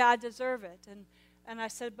 Rhea, I deserve it. And I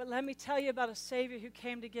said, but let me tell you about a Savior who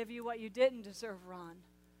came to give you what you didn't deserve, Ron.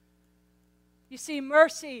 You see,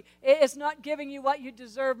 mercy is not giving you what you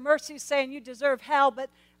deserve. Mercy is saying you deserve hell, but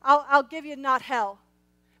I'll give you not hell.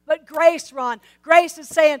 But grace, Ron, grace is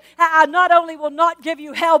saying, I not only will not give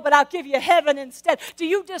you hell, but I'll give you heaven instead. Do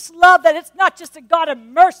you just love that it's not just a God of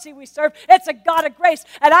mercy we serve, it's a God of grace,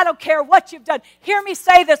 and I don't care what you've done. Hear me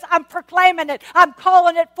say this, I'm proclaiming it, I'm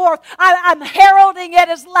calling it forth, I'm heralding it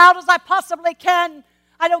as loud as I possibly can.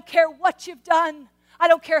 I don't care what you've done. I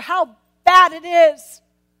don't care how bad it is.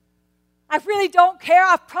 I really don't care.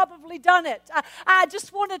 I've probably done it. I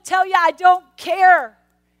just want to tell you I don't care.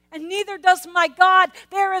 And neither does my God.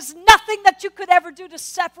 There is nothing that you could ever do to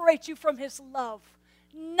separate you from His love.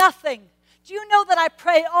 Nothing. Do you know that I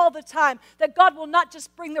pray all the time that God will not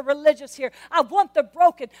just bring the religious here? I want the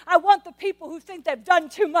broken. I want the people who think they've done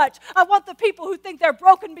too much. I want the people who think they're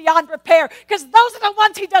broken beyond repair, because those are the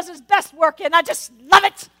ones He does His best work in. I just love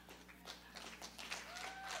it.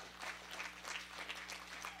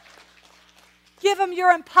 Give Him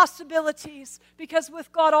your impossibilities, because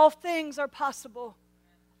with God all things are possible.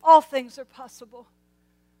 All things are possible.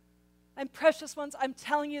 And precious ones, I'm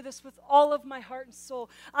telling you this with all of my heart and soul.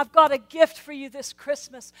 I've got a gift for you this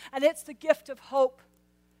Christmas, and it's the gift of hope,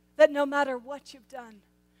 that no matter what you've done,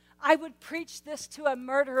 I would preach this to a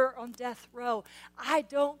murderer on death row. I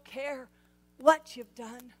don't care what you've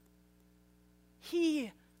done.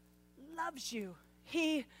 He loves you.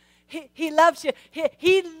 He loves you.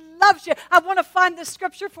 He loves you. I want to find the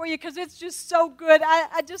scripture for you because it's just so good.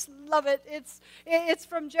 I just love it. It's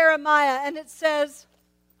from Jeremiah, and it says,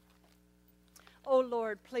 oh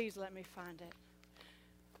Lord, please let me find it.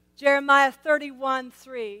 Jeremiah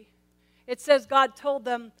 31:3. It says, God told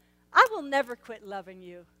them, I will never quit loving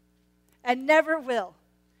you, and never will.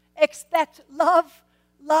 Expect love,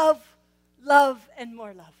 love, love, and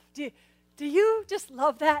more love. Do you just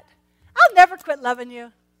love that? I'll never quit loving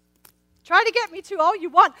you. Try to get me to all you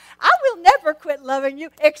want. I will never quit loving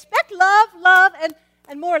you. Expect love, love,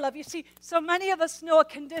 and more love. You see, so many of us know a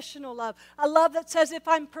conditional love. A love that says if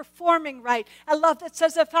I'm performing right. A love that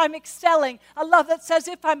says if I'm excelling. A love that says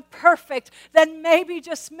if I'm perfect, then maybe,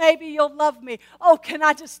 just maybe, you'll love me. Oh, can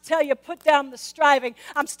I just tell you, put down the striving.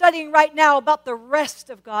 I'm studying right now about the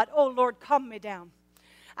rest of God. Oh, Lord, calm me down.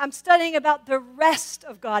 I'm studying about the rest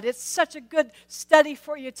of God. It's such a good study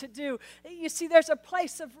for you to do. You see, there's a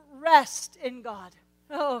place of rest in God.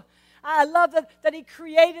 Oh, I love that He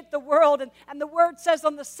created the world, and the Word says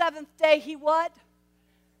on the seventh day He what?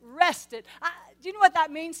 Rested. Do you know what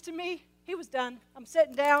that means to me? He was done. I'm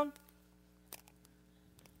sitting down.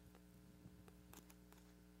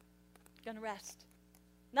 Gonna rest.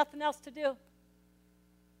 Nothing else to do.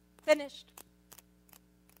 Finished.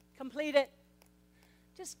 Complete it.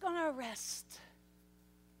 Just gonna rest.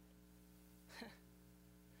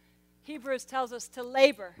 Hebrews tells us to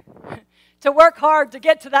labor, to work hard to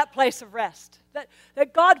get to that place of rest.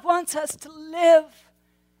 That God wants us to live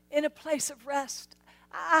in a place of rest.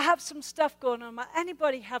 I have some stuff going on.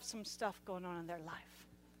 Anybody have some stuff going on in their life?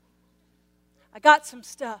 I got some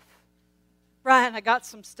stuff. Brian, I got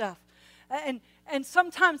some stuff. And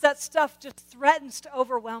sometimes that stuff just threatens to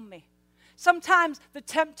overwhelm me. Sometimes the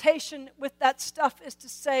temptation with that stuff is to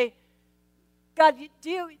say, God,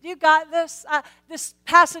 do you got this? This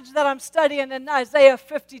passage that I'm studying in Isaiah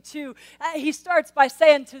 52, he starts by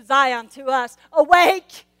saying to Zion, to us,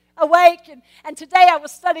 awake, awake. And today I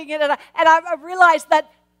was studying it, and I realized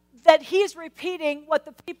that he's repeating what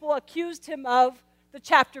the people accused him of the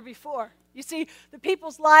chapter before. You see, the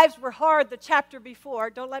people's lives were hard the chapter before.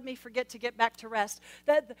 Don't let me forget to get back to rest.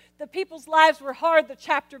 The people's lives were hard the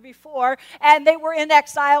chapter before, and they were in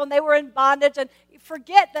exile, and they were in bondage. And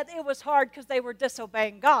forget that it was hard because they were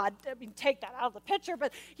disobeying God. I mean, take that out of the picture.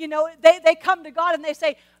 But, you know, they come to God and they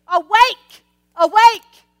say, awake,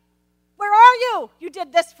 awake. Where are you? You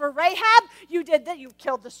did this for Rahab. You did that. You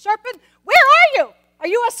killed the serpent. Where are you? Are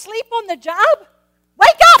you asleep on the job?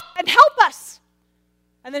 Wake up and help us.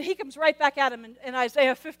 And then he comes right back at him in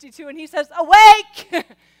Isaiah 52, and he says, awake,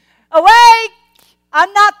 awake.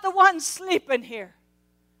 I'm not the one sleeping here.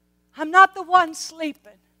 I'm not the one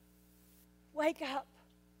sleeping. Wake up.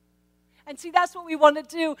 And see, that's what we want to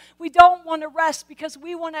do. We don't want to rest because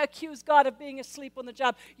we want to accuse God of being asleep on the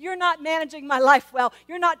job. You're not managing my life well.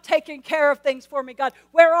 You're not taking care of things for me, God.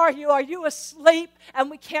 Where are you? Are you asleep?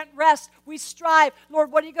 And we can't rest. We strive.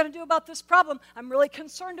 Lord, what are you going to do about this problem? I'm really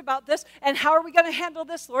concerned about this. And how are we going to handle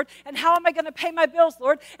this, Lord? And how am I going to pay my bills,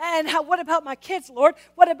 Lord? And what about my kids, Lord?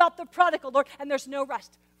 What about the prodigal, Lord? And there's no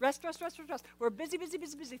rest. Rest. We're busy.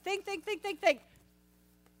 Think.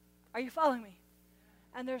 Are you following me?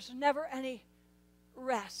 And there's never any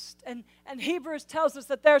rest. And Hebrews tells us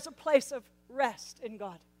that there's a place of rest in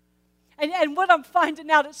God. And what I'm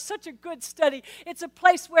finding out, it's such a good study. It's a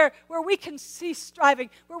place where we can cease striving,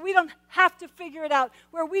 where we don't have to figure it out,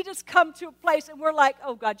 where we just come to a place and we're like,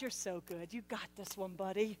 oh, God, you're so good. You got this one,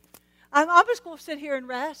 buddy. I'm just going to sit here and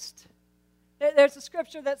rest. There's a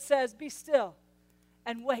scripture that says, be still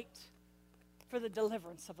and wait for the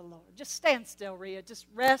deliverance of the Lord. Just stand still, Rhea. Just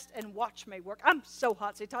rest and watch me work. I'm so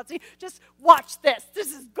hotsy-totsy. Just watch this.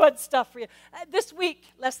 This is good stuff for you. This week,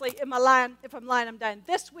 Leslie, am I lying? If I'm lying, I'm dying.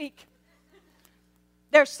 This week,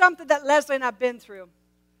 there's something that Leslie and I have been through.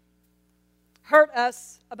 Hurt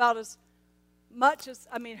us about as much as,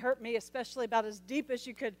 hurt me, especially about as deep as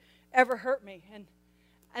you could ever hurt me. And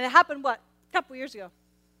it happened, a couple years ago.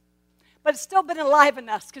 But it's still been alive in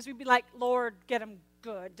us because we'd be like, Lord, get him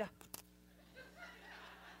good.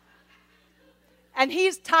 And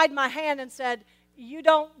he's tied my hand and said, you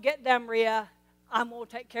don't get them, Rhea. I'm going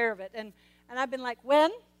to take care of it. And I've been like,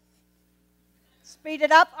 when? Speed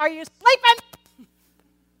it up. Are you sleeping?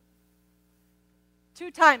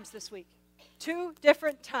 2 times this week. 2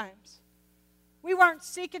 different times. We weren't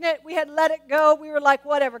seeking it. We had let it go. We were like,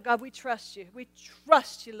 whatever, God, we trust you. We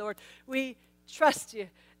trust you, Lord. We trust you.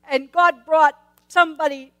 And God brought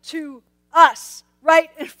somebody to us right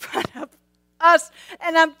in front of us.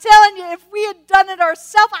 And I'm telling you, if we had done it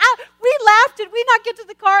ourselves, we laughed. Did we not get to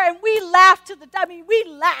the car? And we laughed we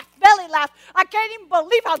laughed, belly laughed. I can't even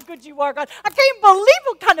believe how good you are, God. I can't even believe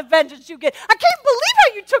what kind of vengeance you get. I can't believe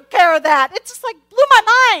how you took care of that. It just blew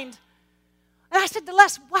my mind. And I said to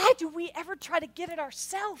Les, why do we ever try to get it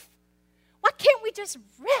ourselves? Why can't we just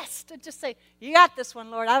rest and just say, you got this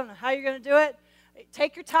one, Lord. I don't know how you're going to do it.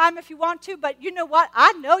 Take your time if you want to, but you know what?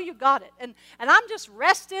 I know you got it. And I'm just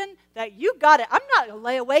resting that you got it. I'm not going to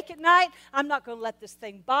lay awake at night. I'm not going to let this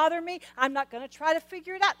thing bother me. I'm not going to try to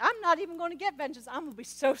figure it out. I'm not even going to get vengeance. I'm going to be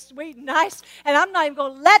so sweet and nice, and I'm not even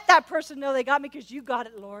going to let that person know they got me because you got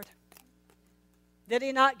it, Lord. Did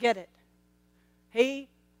he not get it? He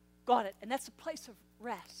got it. And that's a place of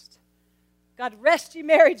rest. God, rest ye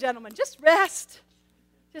merry gentlemen. Just rest.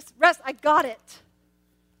 Just rest. I got it.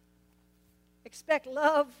 Expect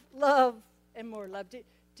love, and more love.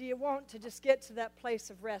 Do you want to just get to that place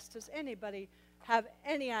of rest? Does anybody have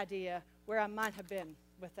any idea where I might have been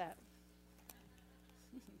with that?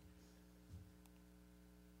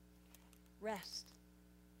 Rest.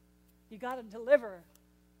 You got a deliverer.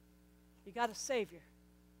 You got a Savior.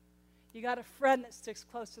 You got a friend that sticks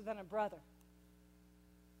closer than a brother.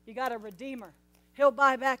 You got a Redeemer. He'll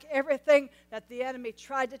buy back everything that the enemy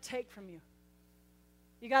tried to take from you.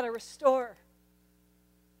 You got a restorer.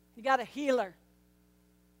 You got a healer.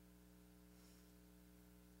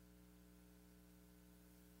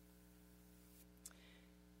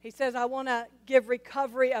 He says, I want to give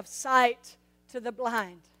recovery of sight to the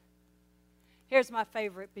blind. Here's my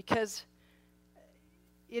favorite because,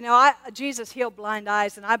 Jesus healed blind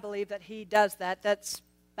eyes, and I believe that he does that. That's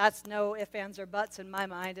no ifs, ands, or buts in my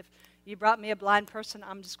mind. If you brought me a blind person,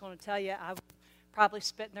 I'm just going to tell you I would probably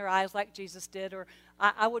spit in their eyes like Jesus did, or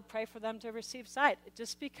I would pray for them to receive sight.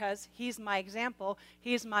 Just because he's my example,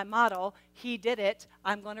 he's my model, he did it,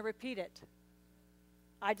 I'm going to repeat it.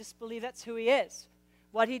 I just believe that's who he is.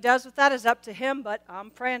 What he does with that is up to him, but I'm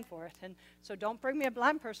praying for it. And so don't bring me a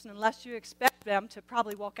blind person unless you expect them to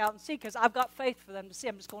probably walk out and see, because I've got faith for them to see.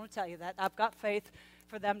 I'm just going to tell you that. I've got faith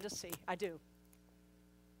for them to see. I do.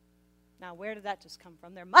 Now, where did that just come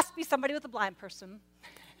from? There must be somebody with a blind person.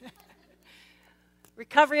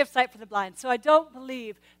 Recovery of sight for the blind. So I don't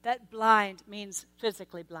believe that blind means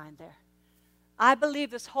physically blind there. I believe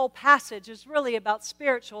this whole passage is really about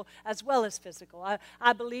spiritual as well as physical.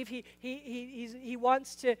 I believe he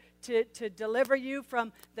wants to deliver you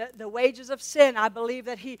from the wages of sin. I believe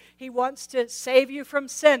that he wants to save you from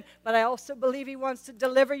sin, but I also believe he wants to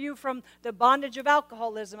deliver you from the bondage of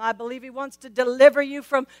alcoholism. I believe he wants to deliver you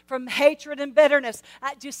from hatred and bitterness.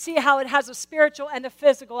 Do you see how it has a spiritual and a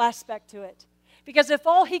physical aspect to it? Because if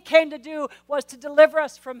all he came to do was to deliver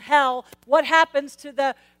us from hell, what happens to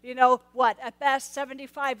the, at best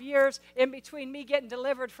 75 years in between me getting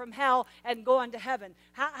delivered from hell and going to heaven?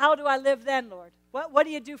 How do I live then, Lord? What do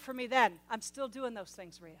you do for me then? I'm still doing those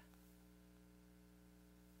things, Rhea.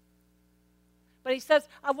 But he says,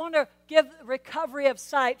 I want to give recovery of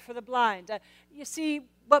sight for the blind. You see,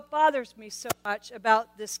 what bothers me so much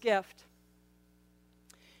about this gift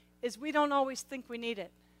is we don't always think we need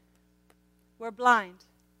it. We're blind.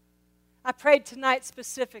 I prayed tonight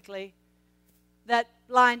specifically that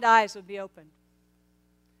blind eyes would be opened,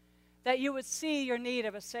 that you would see your need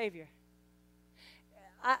of a Savior.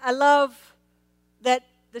 I love that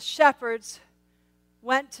the shepherds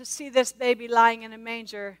went to see this baby lying in a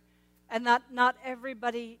manger, and not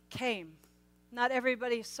everybody came. Not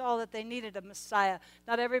everybody saw that they needed a Messiah.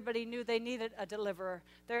 Not everybody knew they needed a deliverer.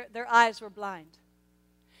 Their eyes were blind.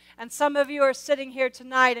 And some of you are sitting here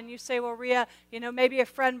tonight and you say, well, Rhea, maybe a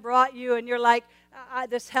friend brought you and you're like,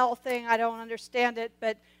 this hell thing, I don't understand it,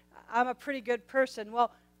 but I'm a pretty good person.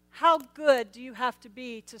 Well, how good do you have to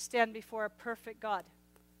be to stand before a perfect God?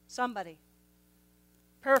 Somebody.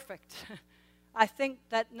 Perfect. I think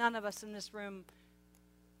that none of us in this room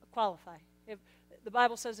qualify. If the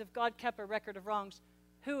Bible says if God kept a record of wrongs,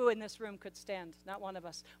 who in this room could stand? Not one of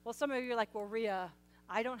us. Well, some of you are like, well, Rhea,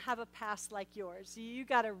 I don't have a past like yours. You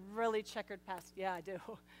got a really checkered past. Yeah, I do.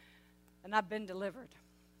 And I've been delivered.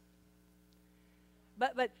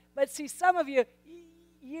 But see, some of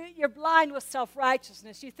you're blind with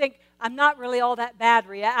self-righteousness. You think, I'm not really all that bad,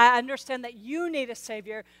 Rhea. I understand that you need a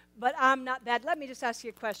Savior, but I'm not bad. Let me just ask you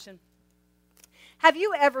a question. Have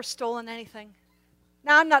you ever stolen anything?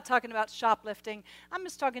 Now, I'm not talking about shoplifting. I'm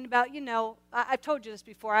just talking about, I've told you this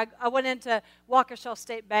before. I went into Waukesha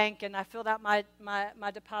State Bank, and I filled out my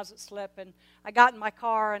deposit slip, and I got in my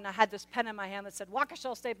car, and I had this pen in my hand that said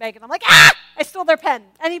Waukesha State Bank, and I'm like, I stole their pen.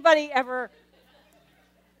 Anybody ever?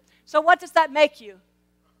 So what does that make you?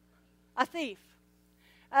 A thief.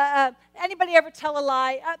 Anybody ever tell a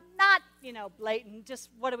lie? Not, blatant, just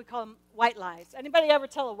what do we call them? White lies. Anybody ever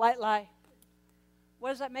tell a white lie? What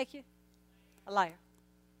does that make you? A liar.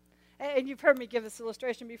 And you've heard me give this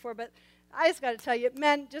illustration before, but I just got to tell you,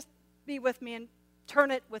 men, just be with me and turn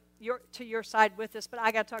it to your side with this, but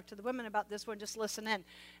I got to talk to the women about this one. Just listen in.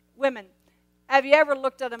 Women, have you ever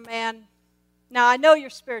looked at a man? Now, I know you're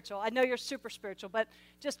spiritual. I know you're super spiritual, but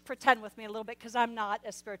just pretend with me a little bit because I'm not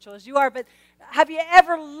as spiritual as you are. But have you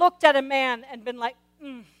ever looked at a man and been like,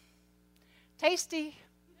 tasty?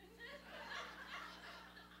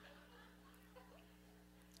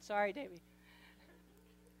 Sorry, Davey.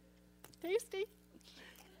 Tasty.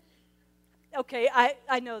 Okay,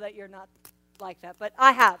 I know that you're not like that, but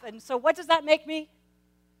I have. And so what does that make me?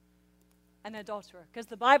 An adulterer. Because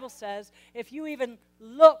the Bible says if you even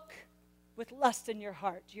look with lust in your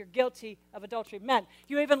heart, you're guilty of adultery. Men,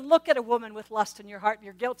 you even look at a woman with lust in your heart,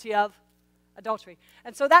 you're guilty of adultery.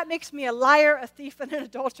 And so that makes me a liar, a thief, and an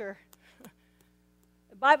adulterer.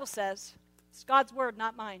 The Bible says, it's God's word,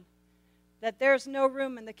 not mine, that there's no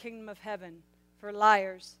room in the kingdom of heaven for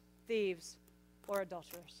liars, thieves, or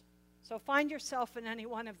adulterers. So find yourself in any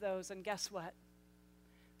one of those, and guess what?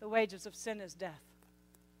 The wages of sin is death.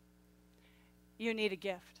 You need a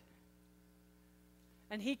gift.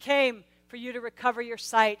 And he came for you to recover your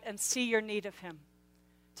sight and see your need of him,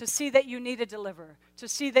 to see that you need a deliverer, to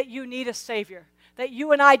see that you need a Savior, that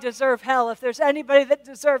you and I deserve hell. If there's anybody that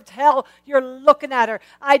deserved hell, you're looking at her.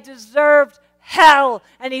 I deserved hell,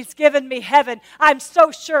 and he's given me heaven. I'm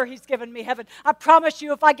so sure he's given me heaven. I promise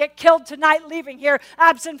you, if I get killed tonight leaving here,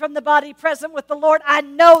 absent from the body, present with the Lord, I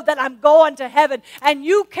know that I'm going to heaven. And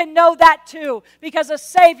you can know that too, because a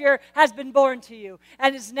Savior has been born to you,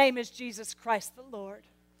 and his name is Jesus Christ the Lord.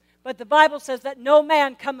 But the Bible says that no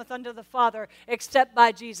man cometh unto the Father except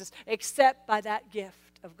by Jesus, except by that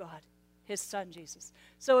gift of God, his Son Jesus.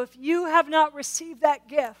 So if you have not received that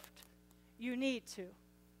gift, you need to.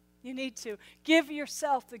 You need to. Give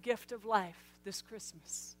yourself the gift of life this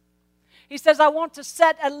Christmas. He says, I want to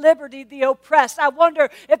set at liberty the oppressed. I wonder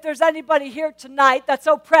if there's anybody here tonight that's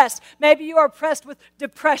oppressed. Maybe you are oppressed with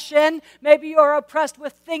depression. Maybe you are oppressed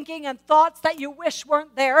with thinking and thoughts that you wish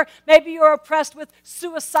weren't there. Maybe you are oppressed with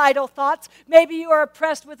suicidal thoughts. Maybe you are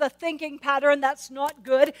oppressed with a thinking pattern that's not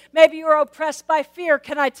good. Maybe you are oppressed by fear.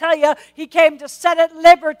 Can I tell you, He came to set at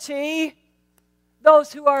liberty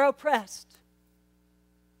those who are oppressed.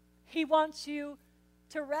 He wants you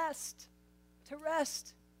to rest. To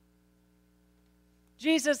rest.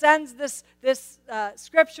 Jesus ends this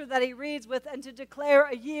scripture that He reads with, and to declare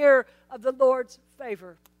a year of the Lord's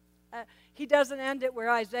favor. He doesn't end it where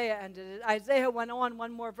Isaiah ended it. Isaiah went on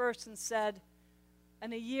one more verse and said,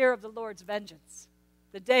 and a year of the Lord's vengeance.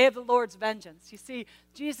 The day of the Lord's vengeance. You see,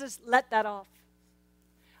 Jesus let that off.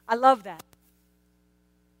 I love that.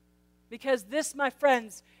 Because this, my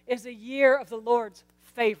friends, is a year of the Lord's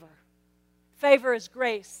favor. Favor is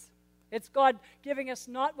grace. It's God giving us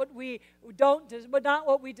not what we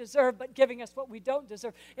deserve, but giving us what we don't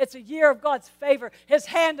deserve. It's a year of God's favor. His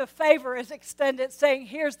hand of favor is extended, saying,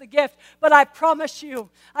 here's the gift. But I promise you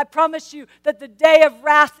that the day of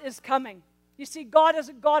wrath is coming. You see, God is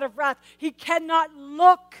a God of wrath. He cannot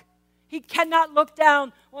look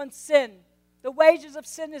down on sin. The wages of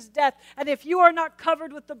sin is death. And if you are not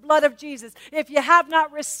covered with the blood of Jesus, if you have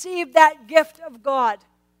not received that gift of God,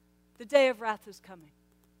 the day of wrath is coming.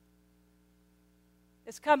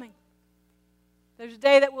 It's coming. There's a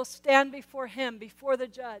day that we'll stand before Him, before the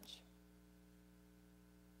judge.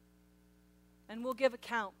 And we'll give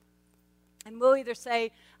account. And we'll either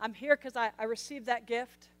say, I'm here because I received that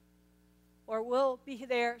gift, or we'll be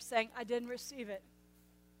there saying, I didn't receive it.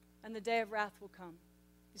 And the day of wrath will come.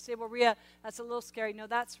 You say, well, Rhea, that's a little scary. No,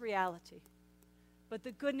 that's reality. But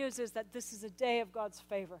the good news is that this is a day of God's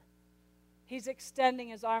favor. He's extending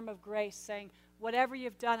His arm of grace, saying, whatever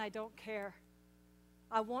you've done, I don't care.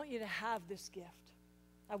 I want you to have this gift.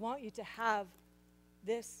 I want you to have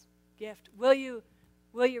this gift. Will you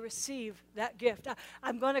receive that gift?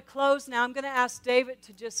 I'm going to close now. I'm going to ask David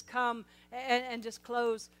to just come and just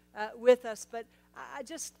close with us. But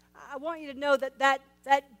I want you to know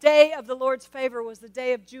that day of the Lord's favor was the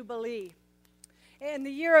day of Jubilee. In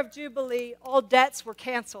the year of Jubilee, all debts were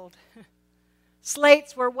canceled.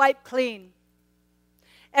 Slates were wiped clean.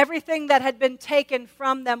 Everything that had been taken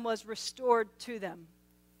from them was restored to them.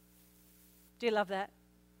 Do you love that?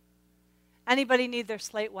 Anybody need their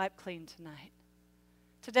slate wiped clean tonight?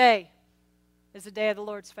 Today is the day of the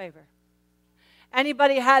Lord's favor.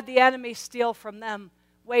 Anybody had the enemy steal from them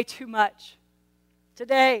way too much?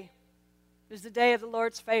 Today is the day of the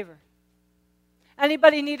Lord's favor.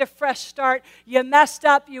 Anybody need a fresh start? You messed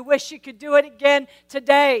up. You wish you could do it again.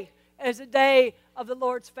 Today is a day of the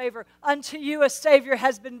Lord's favor. Unto you a Savior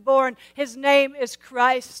has been born. His name is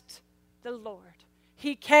Christ the Lord.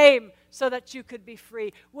 He came so that you could be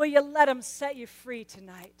free. Will you let Him set you free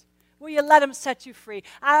tonight? Will you let Him set you free?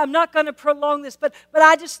 I'm not going to prolong this, but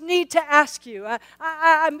I just need to ask you.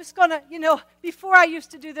 I'm just going to, before I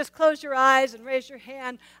used to do this, close your eyes and raise your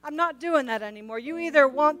hand. I'm not doing that anymore. You either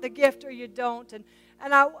want the gift or you don't. And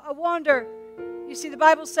I wonder, you see, the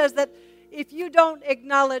Bible says that if you don't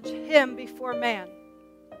acknowledge Him before man,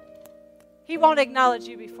 He won't acknowledge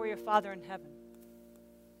you before your Father in heaven.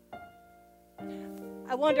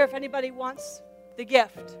 I wonder if anybody wants the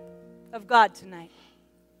gift of God tonight.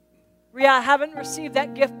 Rhea, I haven't received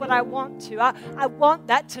that gift, but I want to. I want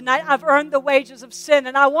that tonight. I've earned the wages of sin,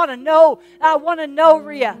 and I want to know,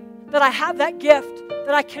 Rhea, that I have that gift,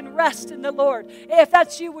 that I can rest in the Lord. If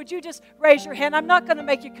that's you, would you just raise your hand? I'm not going to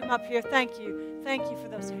make you come up here. Thank you. Thank you for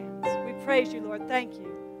those hands. We praise you, Lord. Thank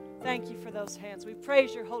you. Thank you for those hands. We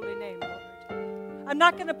praise your holy name, Lord. I'm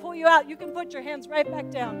not going to pull you out. You can put your hands right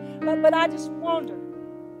back down. But I just wonder,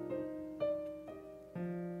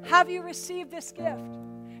 have you received this gift?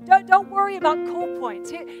 Don't worry about cool points.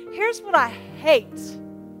 Here's what I hate.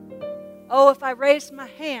 Oh, if I raise my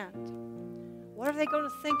hand, what are they going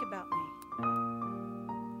to think about me?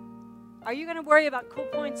 Are you going to worry about cool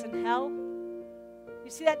points in hell? You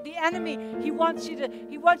see that the enemy, he wants you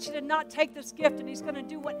to not take this gift, and he's going to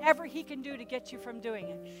do whatever he can do to get you from doing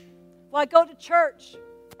it. Well, I go to church.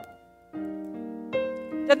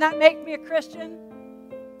 Doesn't that make me a Christian?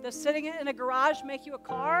 Does sitting in a garage make you a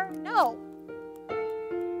car? No.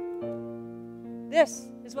 This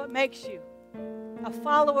is what makes you a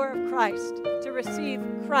follower of Christ, to receive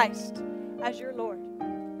Christ as your Lord.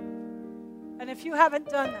 And if you haven't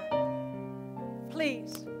done that,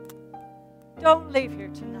 please don't leave here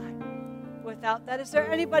tonight without that. Is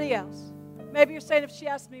there anybody else? Maybe you're saying, if she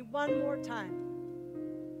asks me one more time.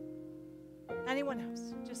 Anyone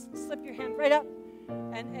else? Just slip your hand right up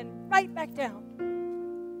and right back down.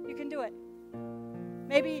 You can do it.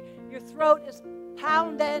 Maybe your throat is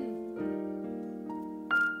pounding.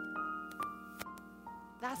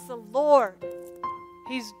 That's the Lord.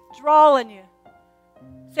 He's drawing you.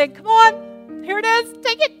 Saying, come on, here it is,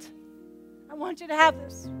 take it. I want you to have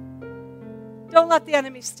this. Don't let the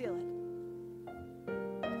enemy steal it.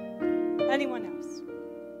 Anyone else?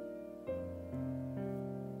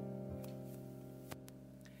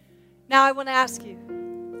 Now I want to ask you,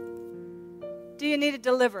 do you need a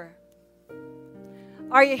deliverer?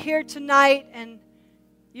 Are you here tonight and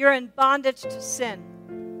you're in bondage to sin?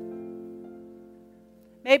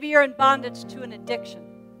 Maybe you're in bondage to an addiction.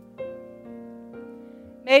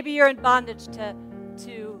 Maybe you're in bondage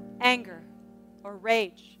to anger or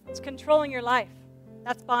rage. It's controlling your life.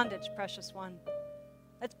 That's bondage, precious one.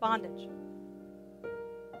 That's bondage.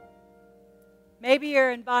 Maybe you're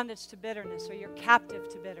in bondage to bitterness, or you're captive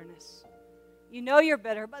to bitterness. You know you're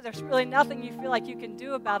bitter, but there's really nothing you feel like you can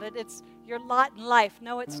do about it. It's your lot in life.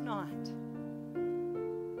 No, it's not.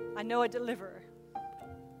 I know a deliverer.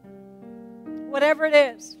 Whatever it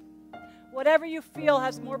is, whatever you feel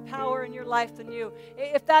has more power in your life than you.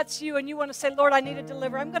 If that's you and you want to say, Lord, I need a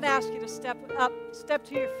deliverer, I'm going to ask you to step up, step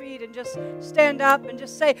to your feet and just stand up and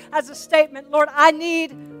just say as a statement, Lord, I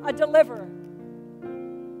need a deliverer.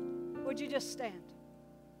 Would you just stand?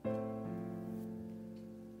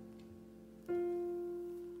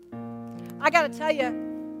 I got to tell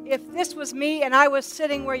you, if this was me and I was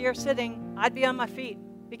sitting where you're sitting, I'd be on my feet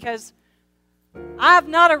because I've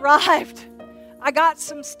not arrived. I got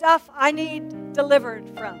some stuff I need delivered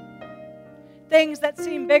from. Things that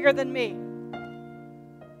seem bigger than me.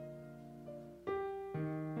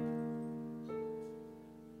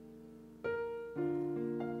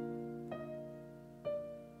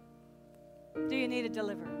 Do you need a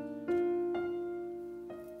deliverer?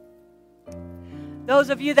 Those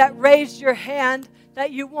of you that raised your hand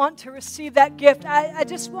that you want to receive that gift, I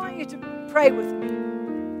just want you to pray with me.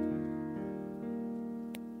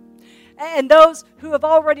 And those who have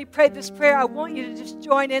already prayed this prayer, I want you to just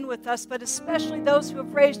join in with us, but especially those who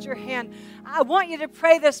have raised your hand. I want you to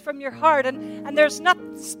pray this from your heart, and there's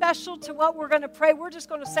nothing special to what we're going to pray. We're just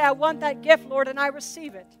going to say, I want that gift, Lord, and I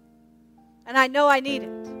receive it. And I know I need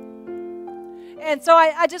it. And so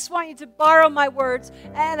I just want you to borrow my words,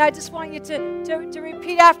 and I just want you to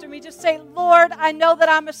repeat after me. Just say, Lord, I know that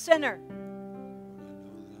I'm a sinner.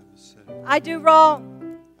 I do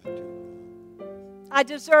wrong. I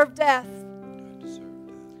deserve death.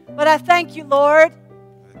 But I thank you, Lord,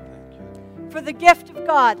 for the gift of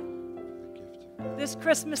God this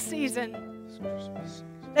Christmas season,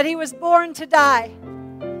 that He was born to die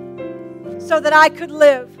so that I could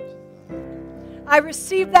live. I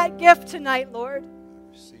receive that gift tonight, Lord,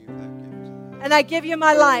 and I give you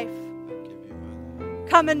my life.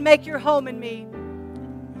 Come and make your home in me.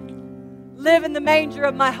 Live in the manger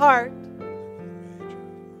of my heart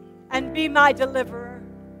and be my deliverer.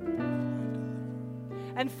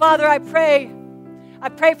 And Father, I pray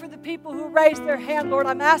for the people who raised their hand, Lord.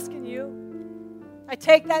 I'm asking you. I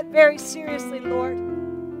take that very seriously, Lord.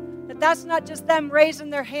 That's not just them raising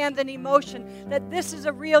their hand in emotion, that this is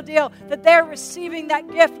a real deal, that they're receiving that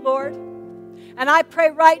gift, Lord. And I pray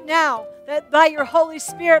right now that by your Holy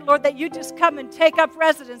Spirit, Lord, that you just come and take up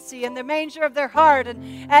residency in the manger of their heart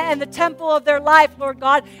and the temple of their life, Lord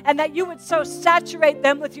God, and that you would so saturate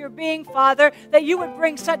them with your being, Father, that you would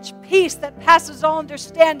bring such peace that passes all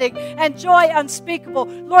understanding and joy unspeakable.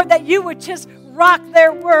 Lord, that you would just rock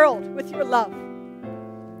their world with your love.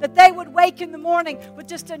 That they would wake in the morning with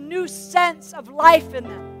just a new sense of life in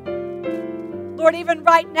them. Lord, even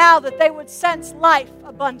right now, that they would sense life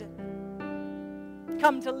abundant.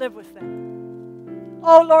 Come to live with them.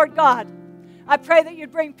 Oh, Lord God, I pray that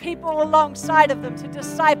you'd bring people alongside of them to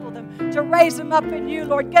disciple them, to raise them up in you,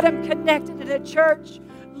 Lord. Get them connected in a church.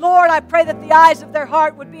 Lord, I pray that the eyes of their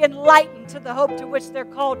heart would be enlightened to the hope to which they're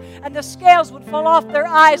called, and the scales would fall off their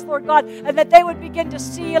eyes, Lord God, and that they would begin to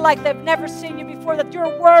see you like they've never seen you before, that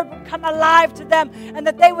your word would come alive to them, and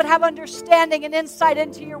that they would have understanding and insight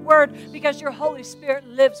into your word because your Holy Spirit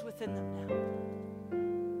lives within them now.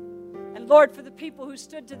 And Lord, for the people who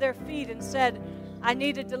stood to their feet and said, I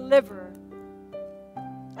need a deliverer,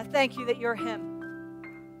 I thank you that you're him.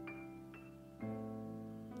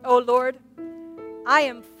 Oh, Lord, I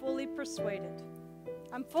am fully persuaded.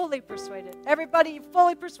 I'm fully persuaded. Everybody,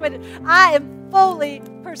 fully persuaded. I am fully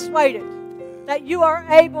persuaded that you are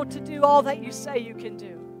able to do all that you say you can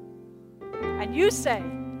do. And you say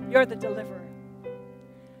you're the deliverer.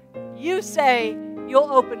 You say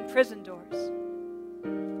you'll open prison doors.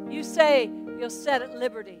 You say you'll set at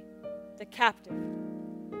liberty the captive.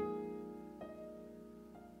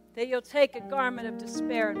 that you'll take a garment of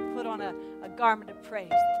despair and put on a garment of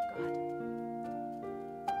praise, Lord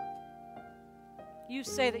God. You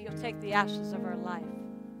say that you'll take the ashes of our life.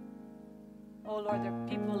 Oh, Lord, there are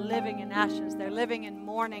people living in ashes. They're living in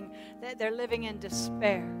mourning. They're living in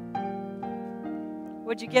despair.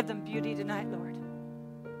 Would you give them beauty tonight, Lord?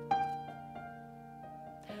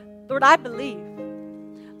 Lord, I believe.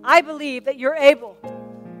 I believe that you're able.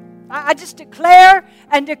 I just declare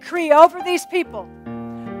and decree over these people,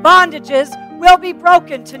 bondages will be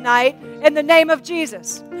broken tonight in the name of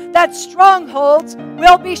Jesus. That strongholds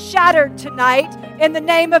will be shattered tonight in the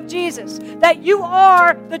name of Jesus. That you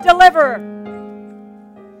are the deliverer.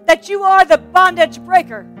 That you are the bondage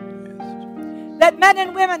breaker. That men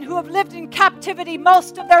and women who have lived in captivity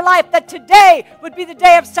most of their life, that today would be the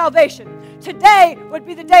day of salvation. Today would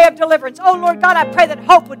be the day of deliverance. Oh, Lord God, I pray that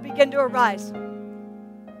hope would begin to arise.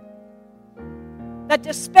 That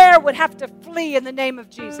despair would have to flee in the name of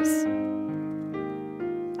Jesus.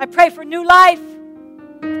 I pray for new life.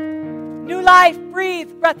 New life. Breathe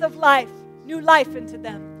breath of life. New life into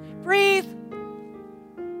them. Breathe.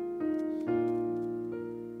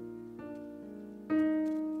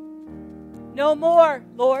 No more,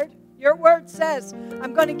 Lord. Your word says,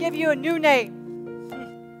 I'm going to give you a new name.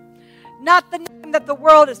 Not the name that the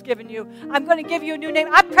world has given you. I'm going to give you a new name.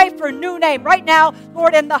 I pray for a new name right now,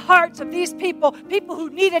 Lord, in the hearts of these people who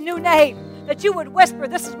need a new name, that you would whisper,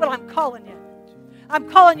 this is what I'm calling you. I'm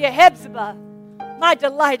calling you Hephzibah. My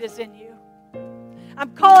delight is in you.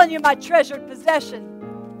 I'm calling you my treasured possession.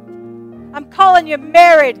 I'm calling you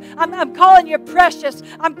married. I'm calling you precious.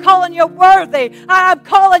 I'm calling you worthy. I'm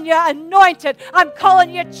calling you anointed. I'm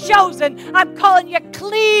calling you chosen. I'm calling you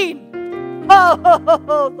clean.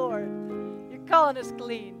 Oh, Lord. You're calling us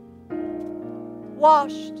clean.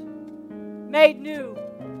 Washed. Made new.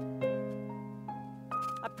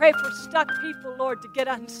 I pray for stuck people, Lord, to get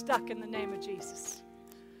unstuck in the name of Jesus.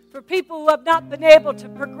 For people who have not been able to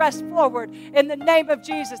progress forward in the name of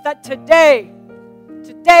Jesus, that today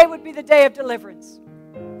would be the day of deliverance.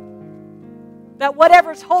 That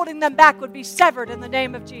whatever's holding them back would be severed in the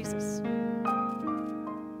name of Jesus.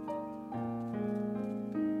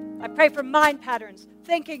 I pray for mind patterns,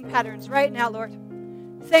 thinking patterns right now, Lord.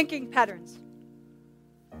 Thinking patterns.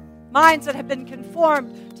 Minds that have been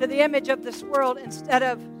conformed to the image of this world instead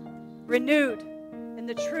of renewed in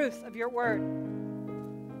the truth of your word.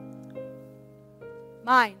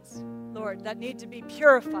 Minds, Lord, that need to be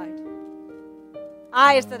purified.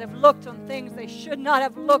 Eyes that have looked on things they should not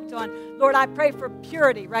have looked on. Lord, I pray for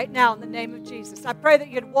purity right now in the name of Jesus. I pray that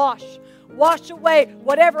you'd wash away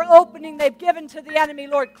whatever opening they've given to the enemy.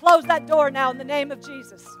 Lord, close that door now in the name of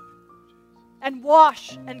Jesus. And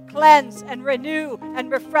wash and cleanse and renew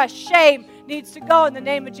and refresh. Shame needs to go in the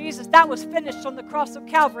name of Jesus. That was finished on the cross of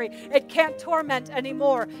Calvary. It can't torment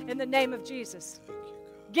anymore in the name of Jesus.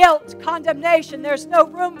 Guilt, condemnation, there's no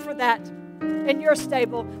room for that in your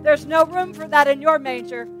stable. There's no room for that in your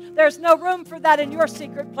manger. There's no room for that in your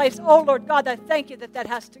secret place. Oh, Lord God, I thank you that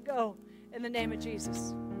has to go in the name of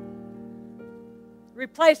Jesus.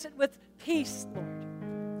 Replace it with peace, Lord,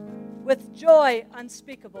 with joy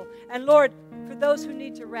unspeakable. And Lord, for those who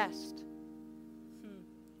need to rest,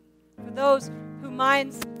 for those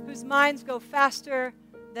whose minds go faster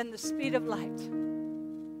than the speed of light,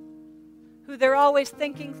 who they're always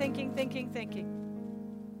thinking, doing.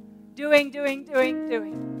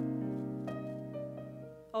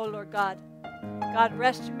 Oh, Lord God. God,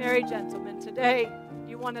 rest you merry gentlemen. Today,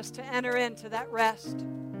 you want us to enter into that rest.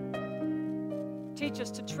 Teach us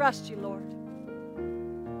to trust you, Lord.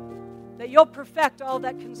 That you'll perfect all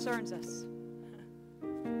that concerns us.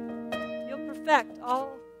 You'll perfect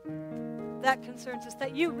all that concerns us.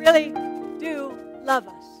 That you really do love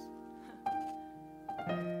us.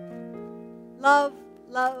 Love,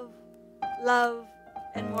 love, love,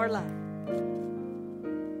 and more love.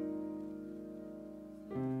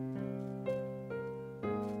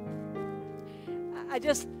 I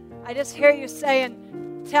just hear you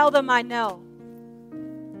saying, tell them I know.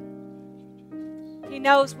 He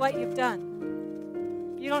knows what you've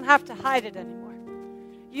done. You don't have to hide it anymore.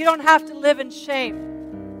 You don't have to live in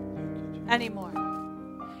shame anymore.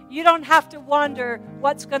 You don't have to wonder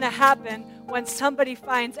what's going to happen when somebody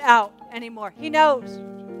finds out anymore. He knows.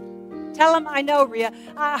 Tell them I know, Rhea.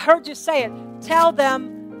 I heard you say it. Tell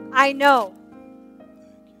them I know.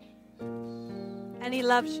 And he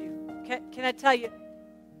loves you. Can I tell you?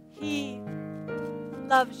 He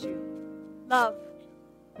loves you. Love.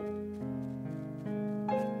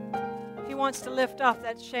 He wants to lift off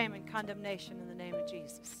that shame and condemnation in the name of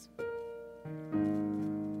Jesus.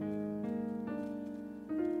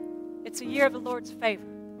 It's a year of the Lord's favor.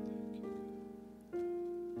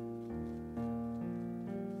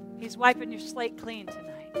 He's wiping your slate clean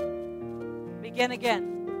tonight. Begin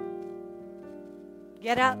again.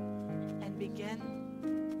 Get up and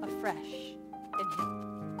begin afresh in Him.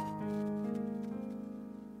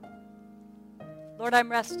 Lord, I'm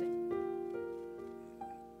resting,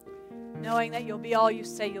 knowing that you'll be all you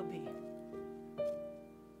say you'll be.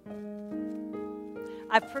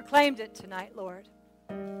 I've proclaimed it tonight, Lord.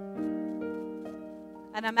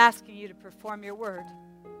 And I'm asking you to perform your word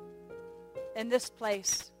in this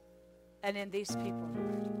place and in these people.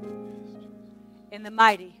 In the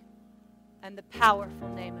mighty and the powerful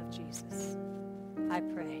name of Jesus, I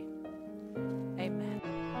pray. Amen.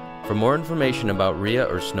 For more information about RIA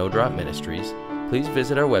or Snowdrop Ministries, please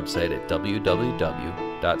visit our website at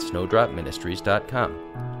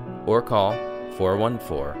www.snowdropministries.com or call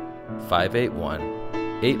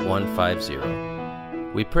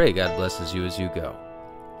 414-581-8150. We pray God blesses you as you go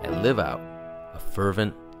and live out a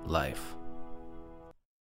fervent life.